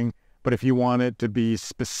cutting. But if you want it to be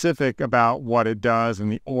specific about what it does and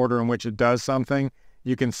the order in which it does something,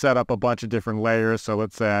 you can set up a bunch of different layers. So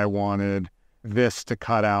let's say I wanted this to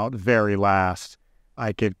cut out very last.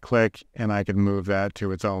 I could click and I could move that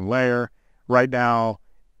to its own layer. Right now,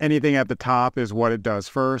 anything at the top is what it does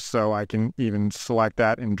first, so I can even select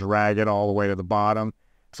that and drag it all the way to the bottom.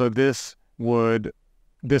 So this would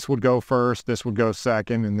go first, this would go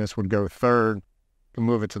second, and this would go third. To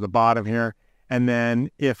move it to the bottom here. And then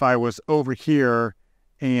if I was over here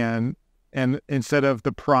and instead of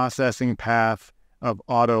the processing path of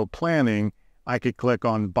auto planning, I could click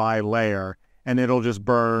on by layer, and it'll just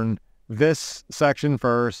burn this section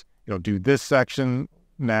first, it'll do this section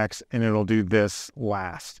next, and it'll do this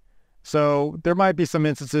last. So there might be some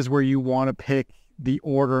instances where you want to pick the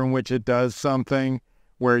order in which it does something,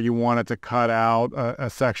 where you want it to cut out a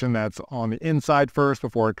section that's on the inside first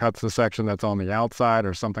before it cuts the section that's on the outside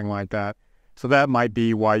or something like that. So that might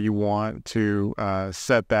be why you want to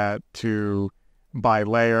set that to by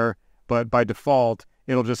layer, but by default,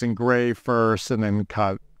 it'll just engrave first and then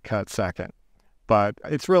cut second. But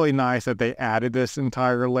it's really nice that they added this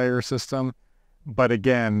entire layer system. But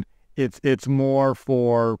again, it's more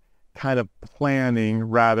for kind of planning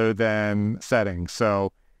rather than setting.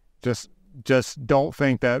 So just don't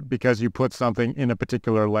think that because you put something in a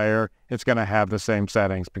particular layer, it's going to have the same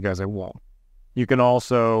settings, because it won't. You can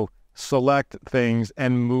also select things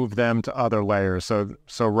and move them to other layers.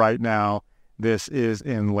 So right now, this is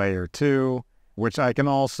in layer 2, which I can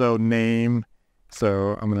also name.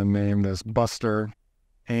 So I'm going to name this Buster.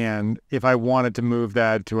 And if I wanted to move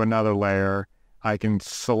that to another layer, I can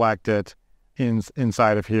select it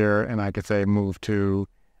inside of here, and I could say move to,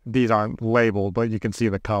 these aren't labeled, but you can see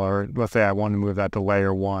the color. Let's say I want to move that to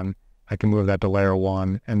layer 1. I can move that to layer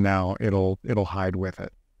 1, and now it'll hide with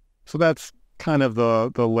it. So that's kind of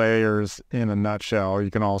the layers in a nutshell.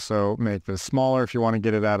 You can also make this smaller if you want to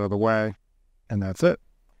get it out of the way, and that's it.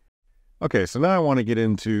 Okay, so now I want to get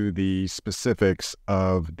into the specifics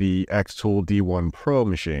of the xTool D1 Pro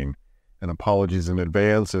machine. And apologies in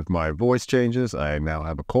advance if my voice changes. I now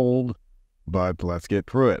have a cold, but let's get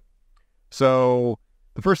through it. So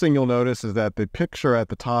the first thing you'll notice is that the picture at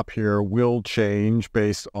the top here will change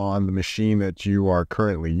based on the machine that you are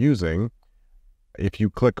currently using. If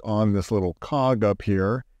you click on this little cog up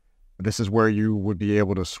here, this is where you would be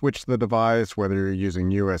able to switch the device, whether you're using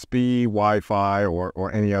USB, Wi-Fi,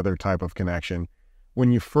 or any other type of connection.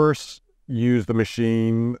 When you first use the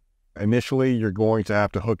machine, initially you're going to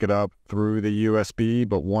have to hook it up through the USB,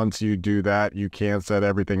 but once you do that, you can set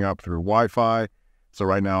everything up through Wi-Fi. So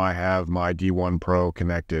right now I have my D1 Pro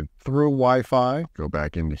connected through Wi-Fi. Go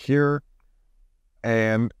back into here.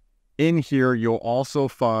 And in here, you'll also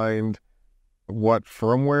find what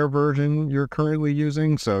firmware version you're currently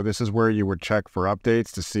using. So this is where you would check for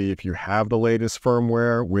updates to see if you have the latest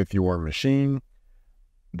firmware with your machine.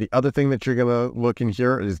 The other thing that you're going to look in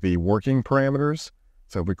here is the working parameters.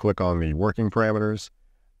 So if we click on the working parameters,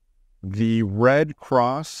 the red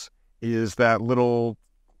cross is that little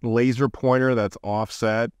laser pointer that's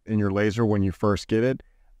offset in your laser when you first get it.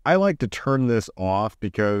 I like to turn this off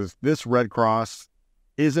because this red cross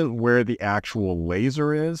isn't where the actual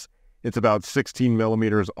laser is. It's about 16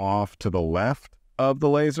 millimeters off to the left of the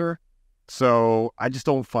laser. So I just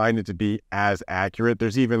don't find it to be as accurate.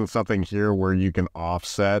 There's even something here where you can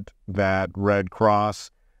offset that red cross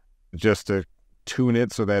just to tune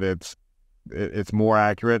it so that it's more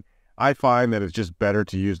accurate. I find that it's just better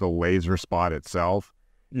to use the laser spot itself.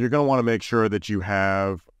 You're going to want to make sure that you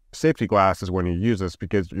have safety glasses when you use this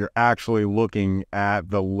because you're actually looking at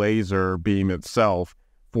the laser beam itself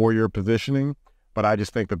for your positioning. But I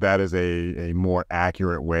just think that that is a more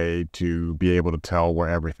accurate way to be able to tell where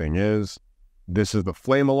everything is. This is the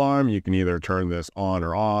flame alarm. You can either turn this on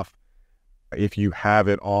or off. If you have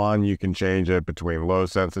it on, you can change it between low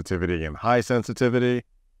sensitivity and high sensitivity.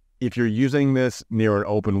 If you're using this near an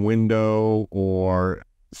open window or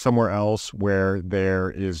somewhere else where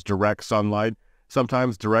there is direct sunlight,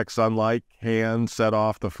 sometimes direct sunlight can set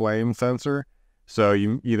off the flame sensor. So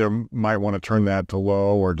you either might want to turn that to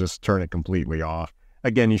low or just turn it completely off.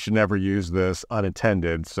 Again, you should never use this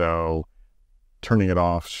unattended, so turning it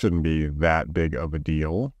off shouldn't be that big of a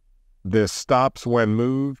deal. This stops when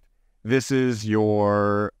moved. This is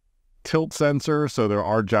your tilt sensor, so there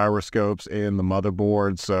are gyroscopes in the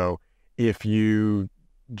motherboard. So if you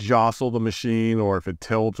jostle the machine or if it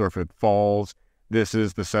tilts or if it falls, this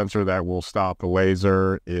is the sensor that will stop the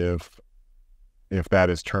laser if that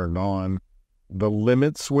is turned on. The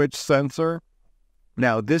limit switch sensor.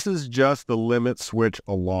 Now, this is just the limit switch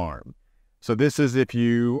alarm. So this is if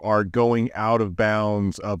you are going out of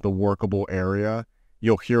bounds of the workable area,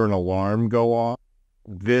 you'll hear an alarm go off.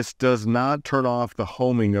 This does not turn off the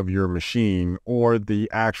homing of your machine or the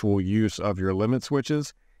actual use of your limit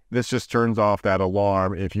switches. This just turns off that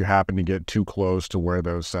alarm if you happen to get too close to where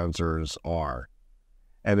those sensors are.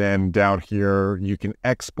 And then down here, you can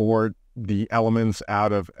export the elements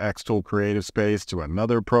out of xTool Creative Space to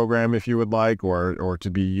another program if you would like, or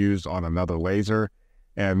to be used on another laser.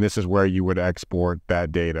 And this is where you would export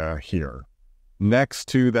that data here. Next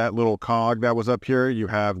to that little cog that was up here, you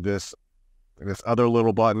have this other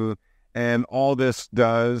little button. And all this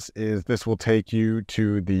does is this will take you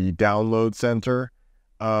to the download center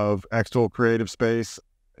of xTool Creative Space.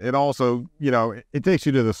 It also, it takes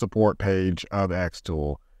you to the support page of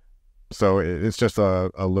xTool. So it's just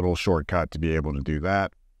a little shortcut to be able to do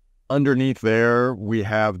that. Underneath there, we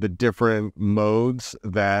have the different modes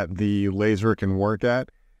that the laser can work at.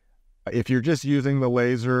 If you're just using the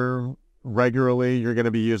laser regularly, you're going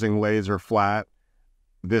to be using laser flat.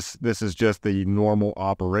 This is just the normal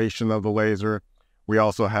operation of the laser. We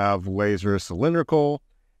also have laser cylindrical,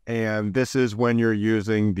 and this is when you're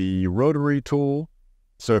using the rotary tool.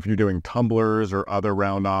 So if you're doing tumblers or other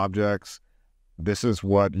round objects, this is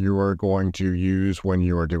what you are going to use when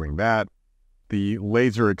you are doing that. The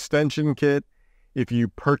laser extension kit, if you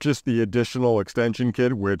purchase the additional extension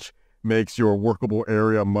kit, which makes your workable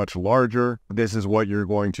area much larger, this is what you're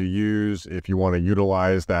going to use if you want to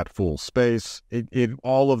utilize that full space.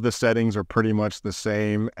 All of the settings are pretty much the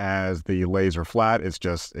same as the laser flat. It's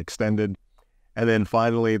just extended. And then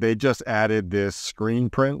finally, they just added this screen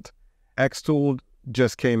print. xTool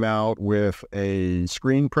just came out with a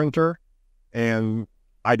screen printer, and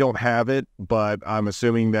I don't have it, but I'm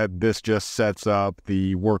assuming that this just sets up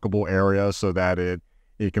the workable area so that it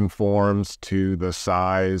conforms to the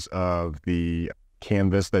size of the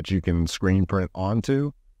canvas that you can screen print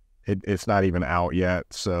onto. It's not even out yet,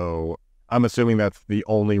 so I'm assuming that's the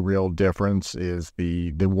only real difference is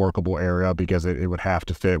the workable area, because it would have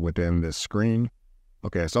to fit within this screen.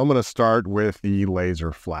 Okay, so I'm going to start with the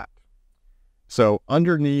laser flat. So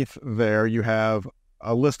underneath there, you have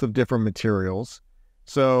a list of different materials.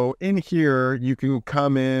 So in here, you can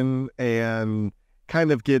come in and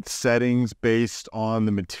kind of get settings based on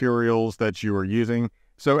the materials that you are using.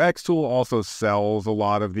 So xTool also sells a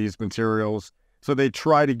lot of these materials. So they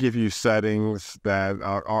try to give you settings that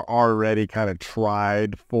are already kind of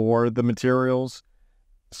tried for the materials.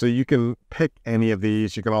 So you can pick any of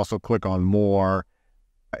these. You can also click on more,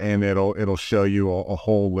 and it'll show you a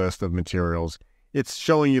whole list of materials. It's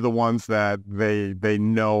showing you the ones that they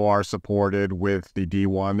know are supported with the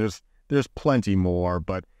D1. There's plenty more,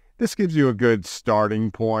 but this gives you a good starting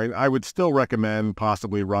point. I would still recommend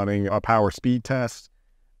possibly running a power speed test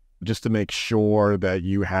just to make sure that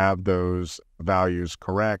you have those values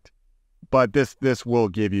correct. But this will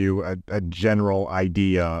give you a general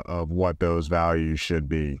idea of what those values should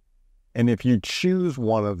be. And if you choose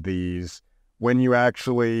one of these, when you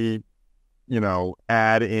actually,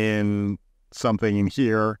 add in something in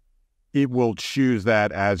here, it will choose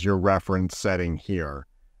that as your reference setting here.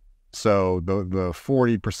 So the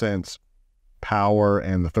 40% power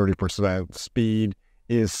and the 30% speed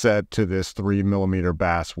is set to this 3mm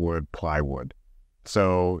basswood plywood.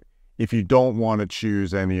 So if you don't want to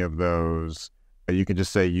choose any of those, you can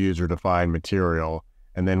just say user defined material.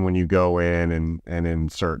 And then when you go in and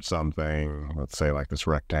insert something, let's say like this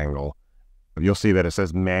rectangle, you'll see that it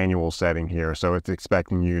says manual setting here. So it's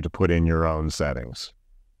expecting you to put in your own settings.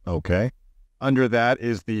 Okay. Under that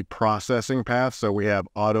is the processing path. So we have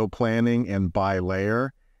auto planning and by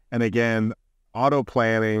layer. And again, auto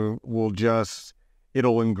planning will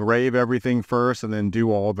it'll engrave everything first and then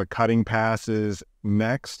do all the cutting passes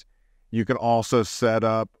next. You can also set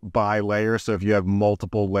up by layer. So if you have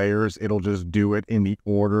multiple layers, it'll just do it in the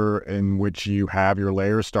order in which you have your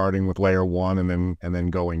layers, starting with layer 1 and then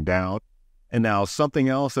going down. And now something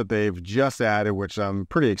else that they've just added, which I'm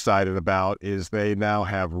pretty excited about, is they now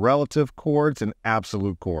have relative coords and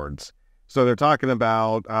absolute coords. So they're talking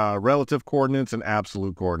about relative coordinates and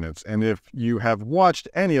absolute coordinates. And if you have watched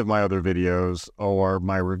any of my other videos or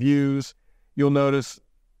my reviews, you'll notice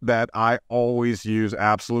that I always use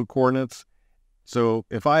absolute coordinates. So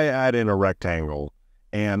if I add in a rectangle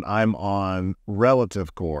and I'm on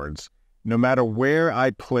relative coords, no matter where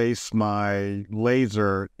I place my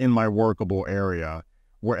laser in my workable area,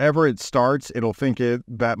 wherever it starts, it'll think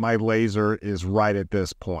that my laser is right at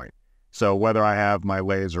this point. So whether I have my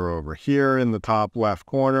laser over here in the top left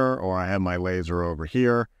corner or I have my laser over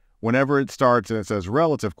here, whenever it starts and it says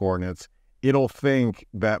relative coordinates, it'll think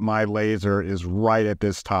that my laser is right at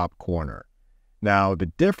this top corner. Now, the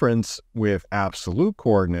difference with absolute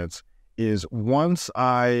coordinates is once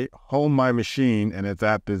I home my machine and it's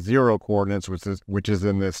at the 0 coordinates, which is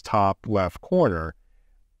in this top left corner,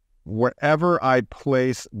 wherever I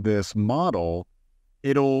place this model,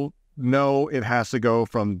 it'll know it has to go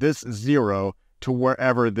from this 0 to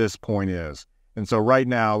wherever this point is. And so right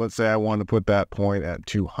now, let's say I want to put that point at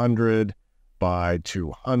 200 by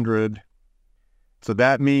 200. So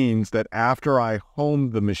that means that after I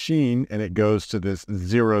home the machine and it goes to this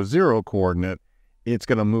 0, 0 coordinate, it's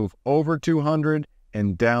going to move over 200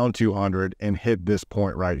 and down 200 and hit this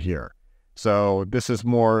point right here. So this is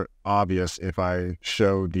more obvious if I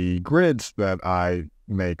show the grids that I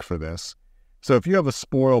make for this. So if you have a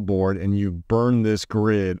spoil board and you burn this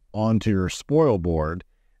grid onto your spoil board,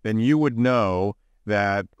 then you would know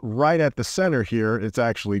that right at the center here, it's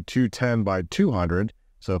actually 210 by 200.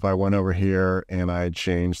 So if I went over here and I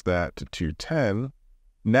changed that to 210,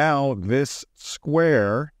 now this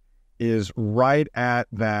square is right at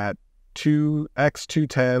that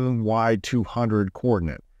x210, y200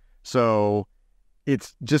 coordinate. So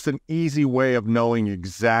it's just an easy way of knowing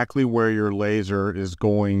exactly where your laser is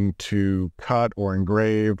going to cut or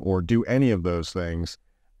engrave or do any of those things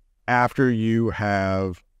after you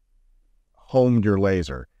have homed your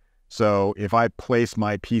laser. So if I place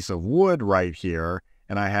my piece of wood right here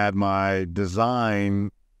and I had my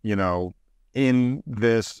design, in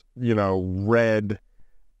this, red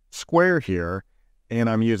square here, and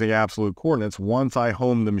I'm using absolute coordinates, once I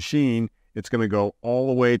home the machine, it's going to go all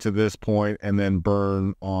the way to this point and then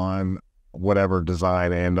burn on whatever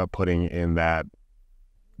design I end up putting in that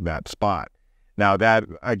spot. Now that,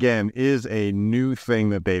 again, is a new thing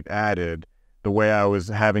that they've added. The way I was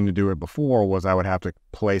having to do it before was I would have to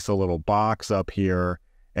place a little box up here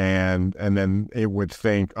and then it would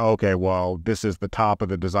think, okay, well, this is the top of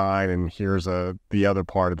the design and here's the other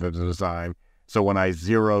part of the design. So when I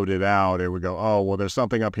zeroed it out, it would go, oh, well, there's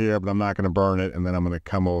something up here, but I'm not going to burn it. And then I'm going to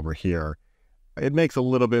come over here. It makes a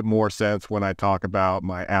little bit more sense when I talk about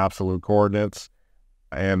my absolute coordinates.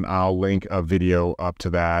 And I'll link a video up to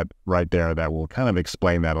that right there that will kind of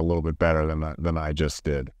explain that a little bit better than I just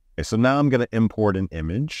did. Okay, so now I'm going to import an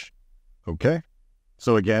image. Okay.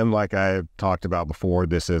 So again, like I talked about before,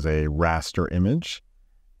 this is a raster image.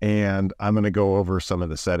 And I'm going to go over some of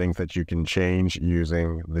the settings that you can change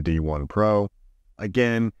using the D1 Pro.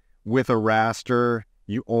 Again, with a raster,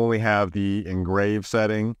 you only have the engrave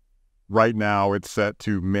setting. Right now, it's set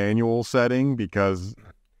to manual setting because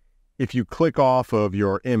if you click off of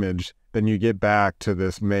your image, then you get back to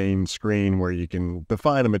this main screen where you can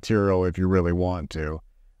define a material if you really want to.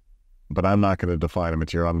 But I'm not going to define a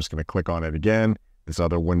material. I'm just going to click on it again. This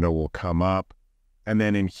other window will come up. And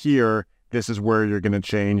then in here, this is where you're going to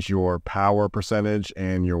change your power percentage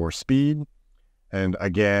and your speed. And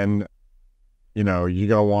again, you know, you're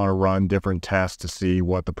going to want to run different tests to see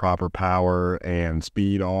what the proper power and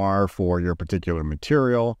speed are for your particular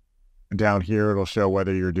material. Down here, it'll show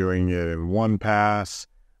whether you're doing it in one pass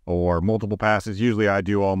or multiple passes. Usually I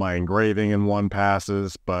do all my engraving in one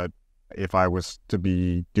passes, but if I was to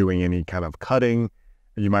be doing any kind of cutting,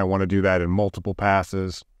 you might want to do that in multiple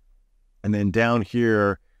passes. And then down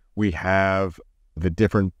here, we have the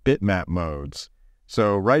different bitmap modes.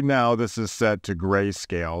 So right now, this is set to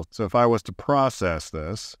grayscale. So if I was to process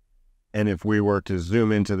this, and if we were to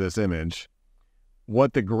zoom into this image,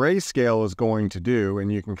 what the grayscale is going to do, and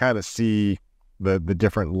you can kind of see the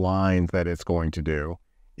different lines that it's going to do,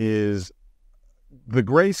 is the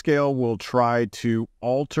grayscale will try to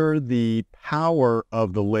alter the power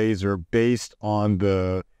of the laser based on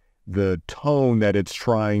the tone that it's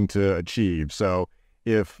trying to achieve. So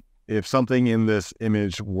if something in this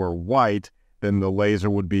image were white, then the laser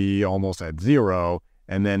would be almost at 0.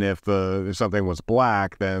 And then if something was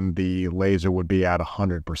black, then the laser would be at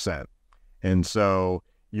 100%. And so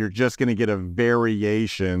you're just going to get a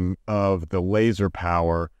variation of the laser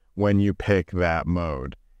power when you pick that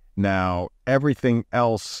mode. Now, everything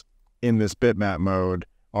else in this bitmap mode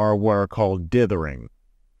are what are called dithering.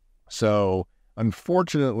 So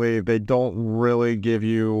unfortunately, they don't really give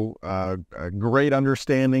you a great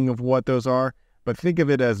understanding of what those are, but think of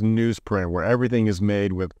it as newsprint, where everything is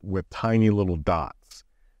made with tiny little dots.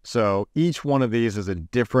 So each one of these is a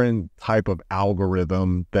different type of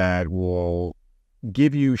algorithm that will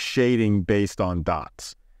give you shading based on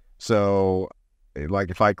dots. So like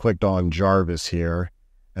if I clicked on Jarvis here,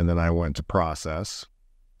 and then I went to process.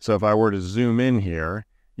 So if I were to zoom in here,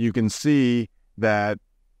 you can see that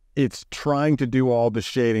it's trying to do all the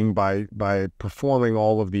shading by performing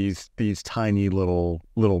all of these tiny little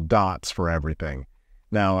dots for everything.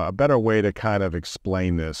 Now, a better way to kind of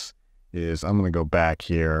explain this is I'm going to go back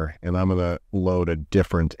here and I'm going to load a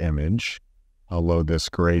different image. I'll load this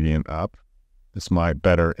gradient up. This might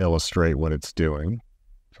better illustrate what it's doing.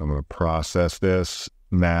 So I'm going to process this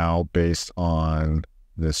now based on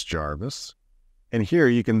this Jarvis. And here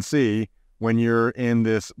you can see when you're in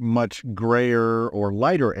this much grayer or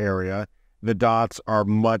lighter area, the dots are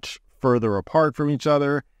much further apart from each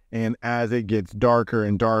other. And as it gets darker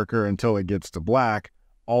and darker until it gets to black,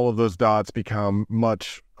 all of those dots become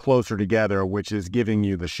much closer together, which is giving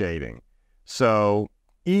you the shading. So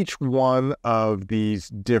each one of these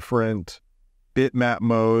different bitmap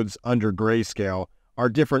modes under grayscale are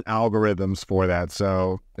different algorithms for that.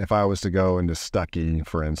 So if I was to go into Stucky,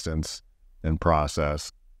 for instance, and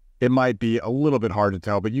process, it might be a little bit hard to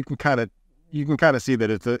tell, but you can kind of see that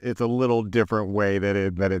it's a little different way that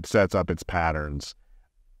it sets up its patterns.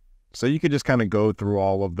 So you could just kind of go through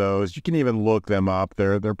all of those. You can even look them up.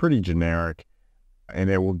 They're pretty generic, and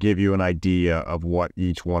it will give you an idea of what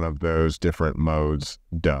each one of those different modes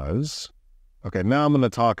does. Okay, now I'm going to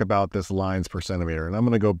talk about this lines per centimeter, and I'm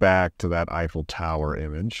going to go back to that Eiffel Tower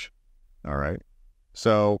image. All right.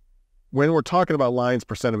 So when we're talking about lines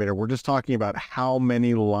per centimeter, we're just talking about how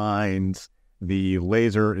many lines the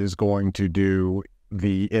laser is going to do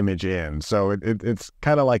the image in. So it's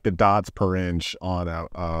kind of like the dots per inch on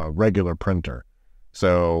a regular printer.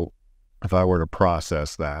 So if I were to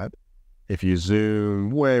process that, if you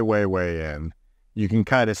zoom way, way, way in, you can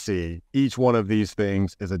kind of see each one of these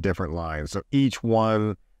things is a different line. So each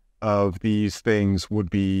one of these things would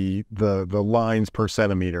be the lines per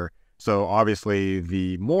centimeter. So obviously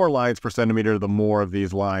the more lines per centimeter, the more of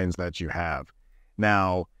these lines that you have.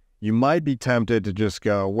 Now, you might be tempted to just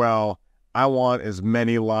go, well, I want as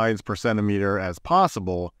many lines per centimeter as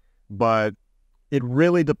possible, but it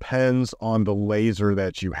really depends on the laser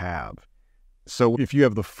that you have. So if you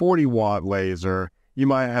have the 40 watt laser, you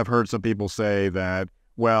might have heard some people say that,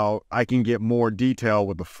 Well, I can get more detail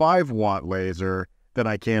with the 5-watt laser than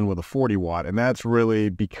I can with a 40-watt. And that's really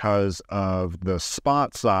because of the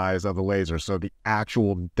spot size of the laser. So the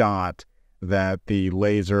actual dot that the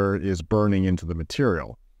laser is burning into the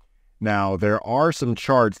material. Now, there are some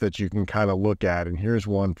charts that you can kind of look at, and here's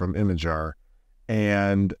one from Imager.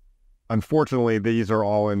 And unfortunately, these are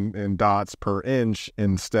all in dots per inch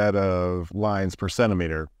instead of lines per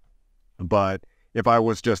centimeter. But if I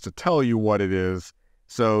was just to tell you what it is,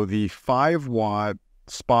 so the 5-watt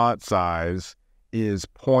spot size is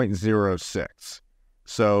 0.06.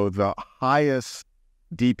 So the highest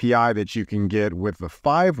DPI that you can get with the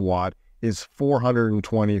 5-watt is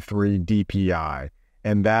 423 DPI.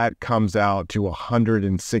 And that comes out to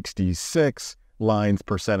 166 lines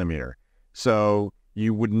per centimeter. So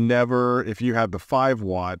you would never, if you had the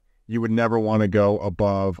 5-watt, you would never want to go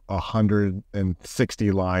above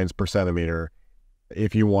 160 lines per centimeter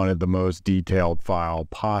if you wanted the most detailed file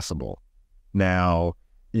possible. Now,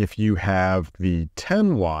 if you have the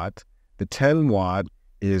 10-watt, the 10-watt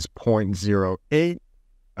is 0.08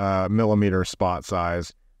 millimeter spot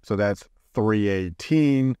size. So that's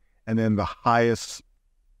 318. And then the highest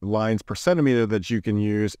lines per centimeter that you can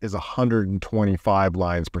use is 125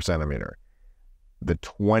 lines per centimeter. The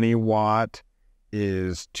 20-watt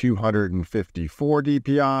is 254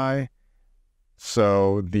 DPI.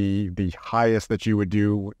 So the highest that you would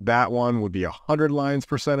do that one would be 100 lines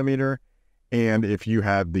per centimeter. And if you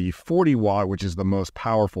have the 40-watt, which is the most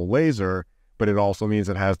powerful laser, but it also means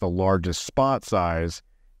it has the largest spot size,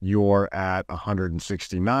 you're at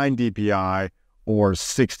 169 DPI or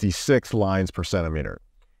 66 lines per centimeter.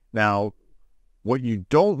 Now, what you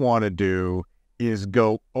don't want to do is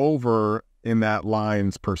go over in that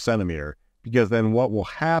lines per centimeter, because then what will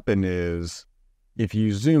happen is if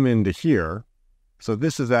you zoom into here, so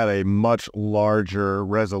this is at a much larger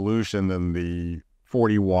resolution than the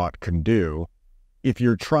 40-watt can do. If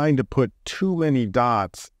you're trying to put too many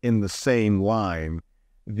dots in the same line,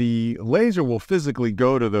 the laser will physically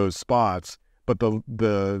go to those spots, but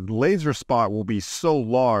the laser spot will be so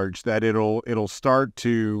large that it'll start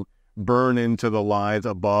to burn into the lines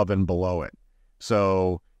above and below it.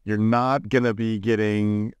 So you're not going to be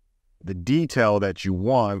getting the detail that you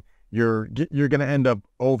want. You're going to end up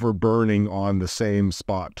overburning on the same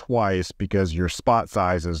spot twice because your spot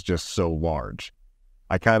size is just so large.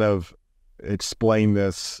 I kind of explained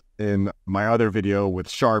this in my other video with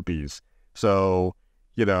Sharpies. So,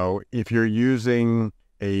 you know, if you're using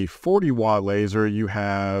a 40-watt laser, you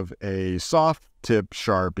have a soft tip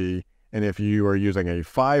Sharpie. And if you are using a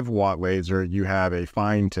 5-watt laser, you have a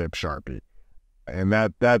fine tip Sharpie. And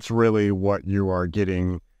that's really what you are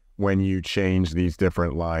getting when you change these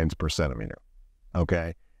different lines per centimeter.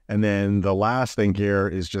 Okay. And then the last thing here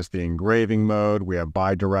is just the engraving mode. We have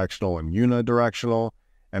bidirectional and unidirectional.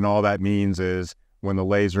 And all that means is when the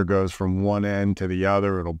laser goes from one end to the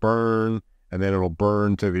other, it'll burn, and then it'll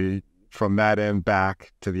burn from that end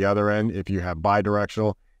back to the other end if you have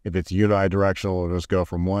bidirectional. If it's unidirectional, it'll just go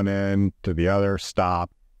from one end to the other,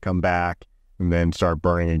 stop, come back, and then start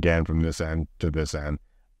burning again from this end to this end.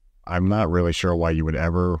 I'm not really sure why you would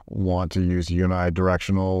ever want to use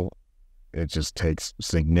unidirectional. It just takes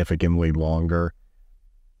significantly longer.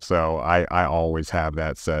 So I always have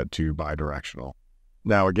that set to bidirectional.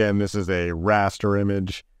 Now, again, this is a raster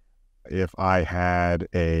image. If I had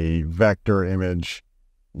a vector image,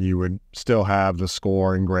 you would still have the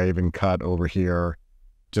score, engrave, and cut over here,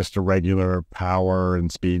 just a regular power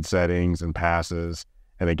and speed settings and passes.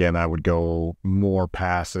 And again, I would go more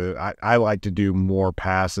passes. I like to do more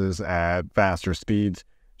passes at faster speeds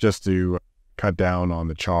just to cut down on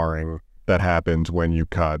the charring that happens when you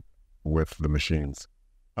cut with the machines.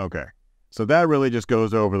 Okay, so that really just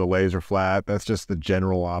goes over the laser flat. That's just the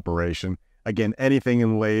general operation. Again, anything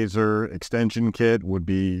in laser extension kit would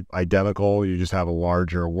be identical. You just have a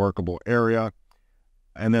larger workable area.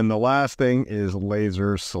 And then the last thing is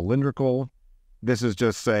laser cylindrical. This is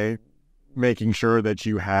just making sure that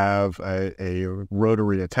you have a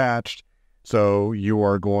rotary attached. So you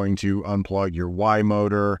are going to unplug your Y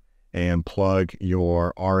motor and plug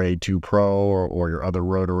your RA2 Pro or your other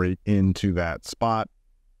rotary into that spot.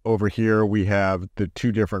 Over here, we have the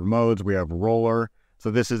two different modes. We have roller. So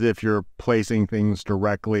this is if you're placing things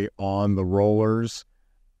directly on the rollers.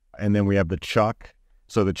 And then we have the chuck.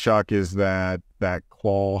 So the chuck is that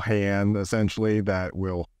claw hand, essentially, that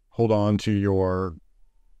will hold on to your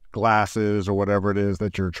glasses or whatever it is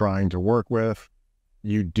that you're trying to work with.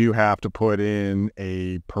 You do have to put in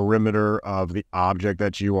a perimeter of the object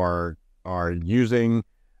that you are using.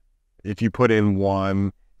 If you put in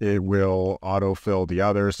one, it will autofill the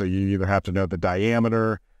other. So you either have to know the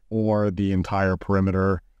diameter, or the entire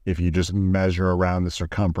perimeter if you just measure around the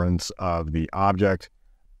circumference of the object.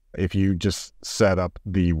 If you just set up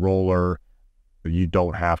the roller, you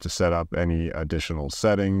don't have to set up any additional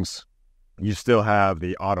settings. You still have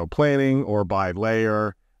the auto planning or by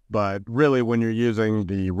layer, but really when you're using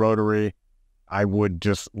the rotary, I would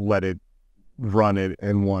just let it run it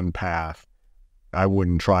in one path. I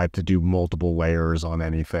wouldn't try to do multiple layers on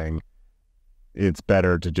anything. It's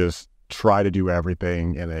better to just try to do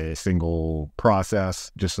everything in a single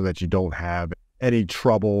process, just so that you don't have any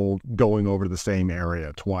trouble going over the same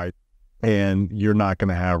area twice. And you're not going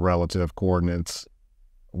to have relative coordinates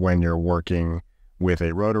when you're working with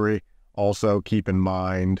a rotary. Also, keep in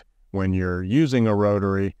mind, when you're using a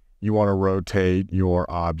rotary, you want to rotate your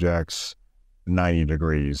objects 90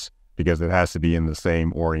 degrees because it has to be in the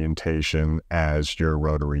same orientation as your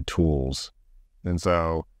rotary tools. And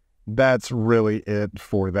so that's really it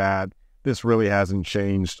for that. This really hasn't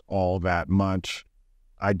changed all that much.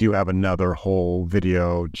 I do have another whole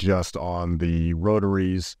video just on the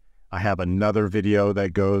rotaries. I have another video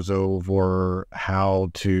that goes over how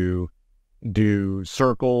to do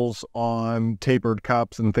circles on tapered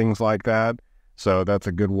cups and things like that. So that's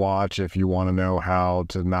a good watch if you want to know how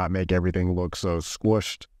to not make everything look so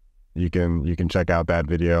squished. You can check out that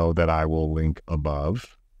video that I will link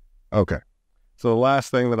above. Okay. So the last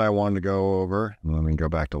thing that I wanted to go over, let me go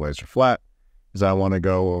back to laser flat, is I want to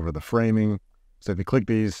go over the framing. So if you click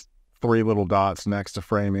these three little dots next to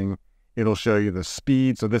framing, it'll show you the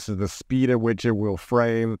speed. So this is the speed at which it will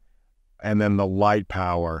frame, and then the light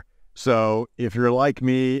power. So if you're like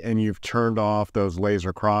me and you've turned off those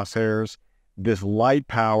laser crosshairs, this light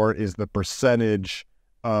power is the percentage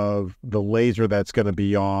of the laser that's going to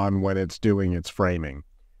be on when it's doing its framing.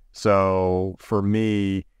 So for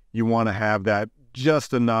me, you want to have that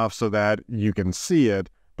just enough so that you can see it,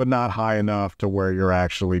 but not high enough to where you're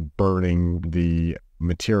actually burning the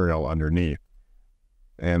material underneath.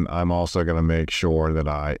 And I'm also going to make sure that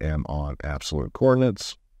I am on absolute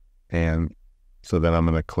coordinates. And so then I'm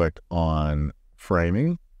going to click on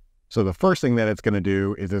framing. So the first thing that it's going to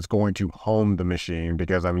do is it's going to home the machine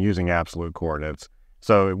because I'm using absolute coordinates.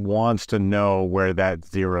 So it wants to know where that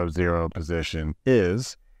 0, 0 position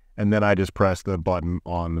is. And then I just press the button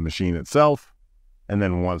on the machine itself. And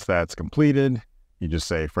then once that's completed, you just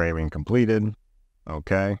say framing completed.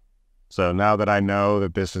 Okay. So now that I know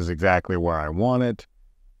that this is exactly where I want it,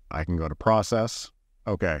 I can go to process.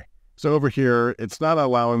 Okay. So over here, it's not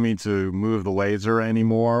allowing me to move the laser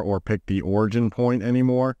anymore or pick the origin point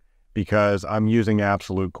anymore because I'm using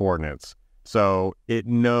absolute coordinates. So it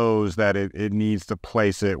knows that it needs to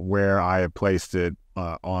place it where I have placed it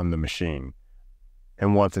on the machine.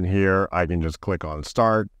 And once in here, I can just click on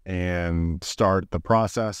start and start the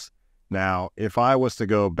process. Now, if I was to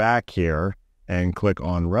go back here and click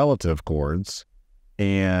on relative chords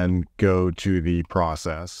and go to the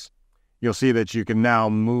process, you'll see that you can now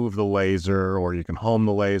move the laser or you can home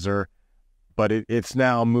the laser, but it's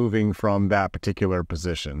now moving from that particular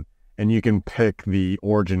position. And you can pick the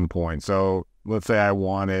origin point. So let's say I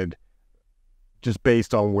wanted, just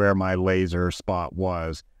based on where my laser spot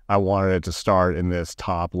was, I wanted it to start in this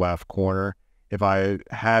top left corner. If I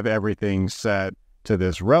have everything set to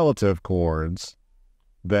this relative chords,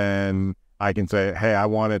 then I can say, hey, I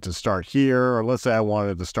want it to start here, or let's say I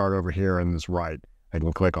wanted it to start over here in this right. I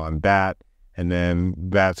can click on that, and then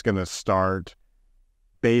that's going to start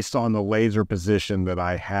based on the laser position that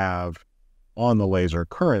I have on the laser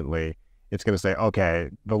currently. It's going to say, okay,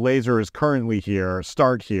 the laser is currently here,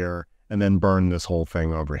 start here, and then burn this whole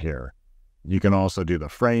thing over here. You can also do the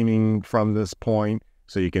framing from this point,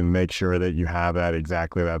 so you can make sure that you have that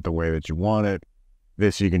exactly the way that you want it.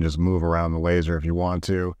 This, you can just move around the laser if you want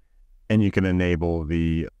to, and you can enable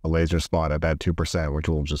the laser spot at that 2%, which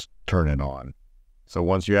will just turn it on. So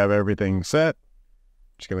once you have everything set,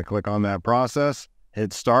 just going to click on that process,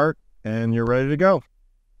 hit start, and you're ready to go.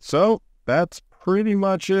 So that's pretty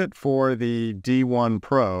much it for the D1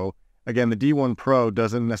 Pro. Again, the D1 Pro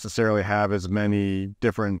doesn't necessarily have as many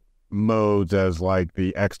different modes as like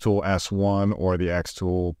the xTool S1 or the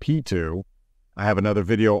xTool P2. I have another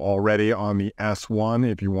video already on the S1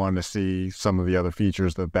 if you want to see some of the other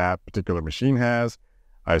features that that particular machine has.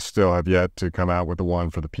 I still have yet to come out with the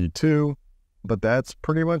one for the P2, but that's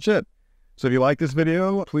pretty much it. So if you like this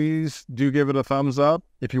video, please do give it a thumbs up.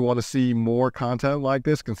 If you want to see more content like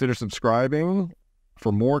this, consider subscribing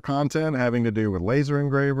for more content having to do with laser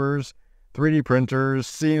engravers, 3D printers,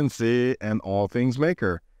 CNC, and all things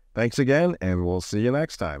maker. Thanks again, and we'll see you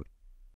next time.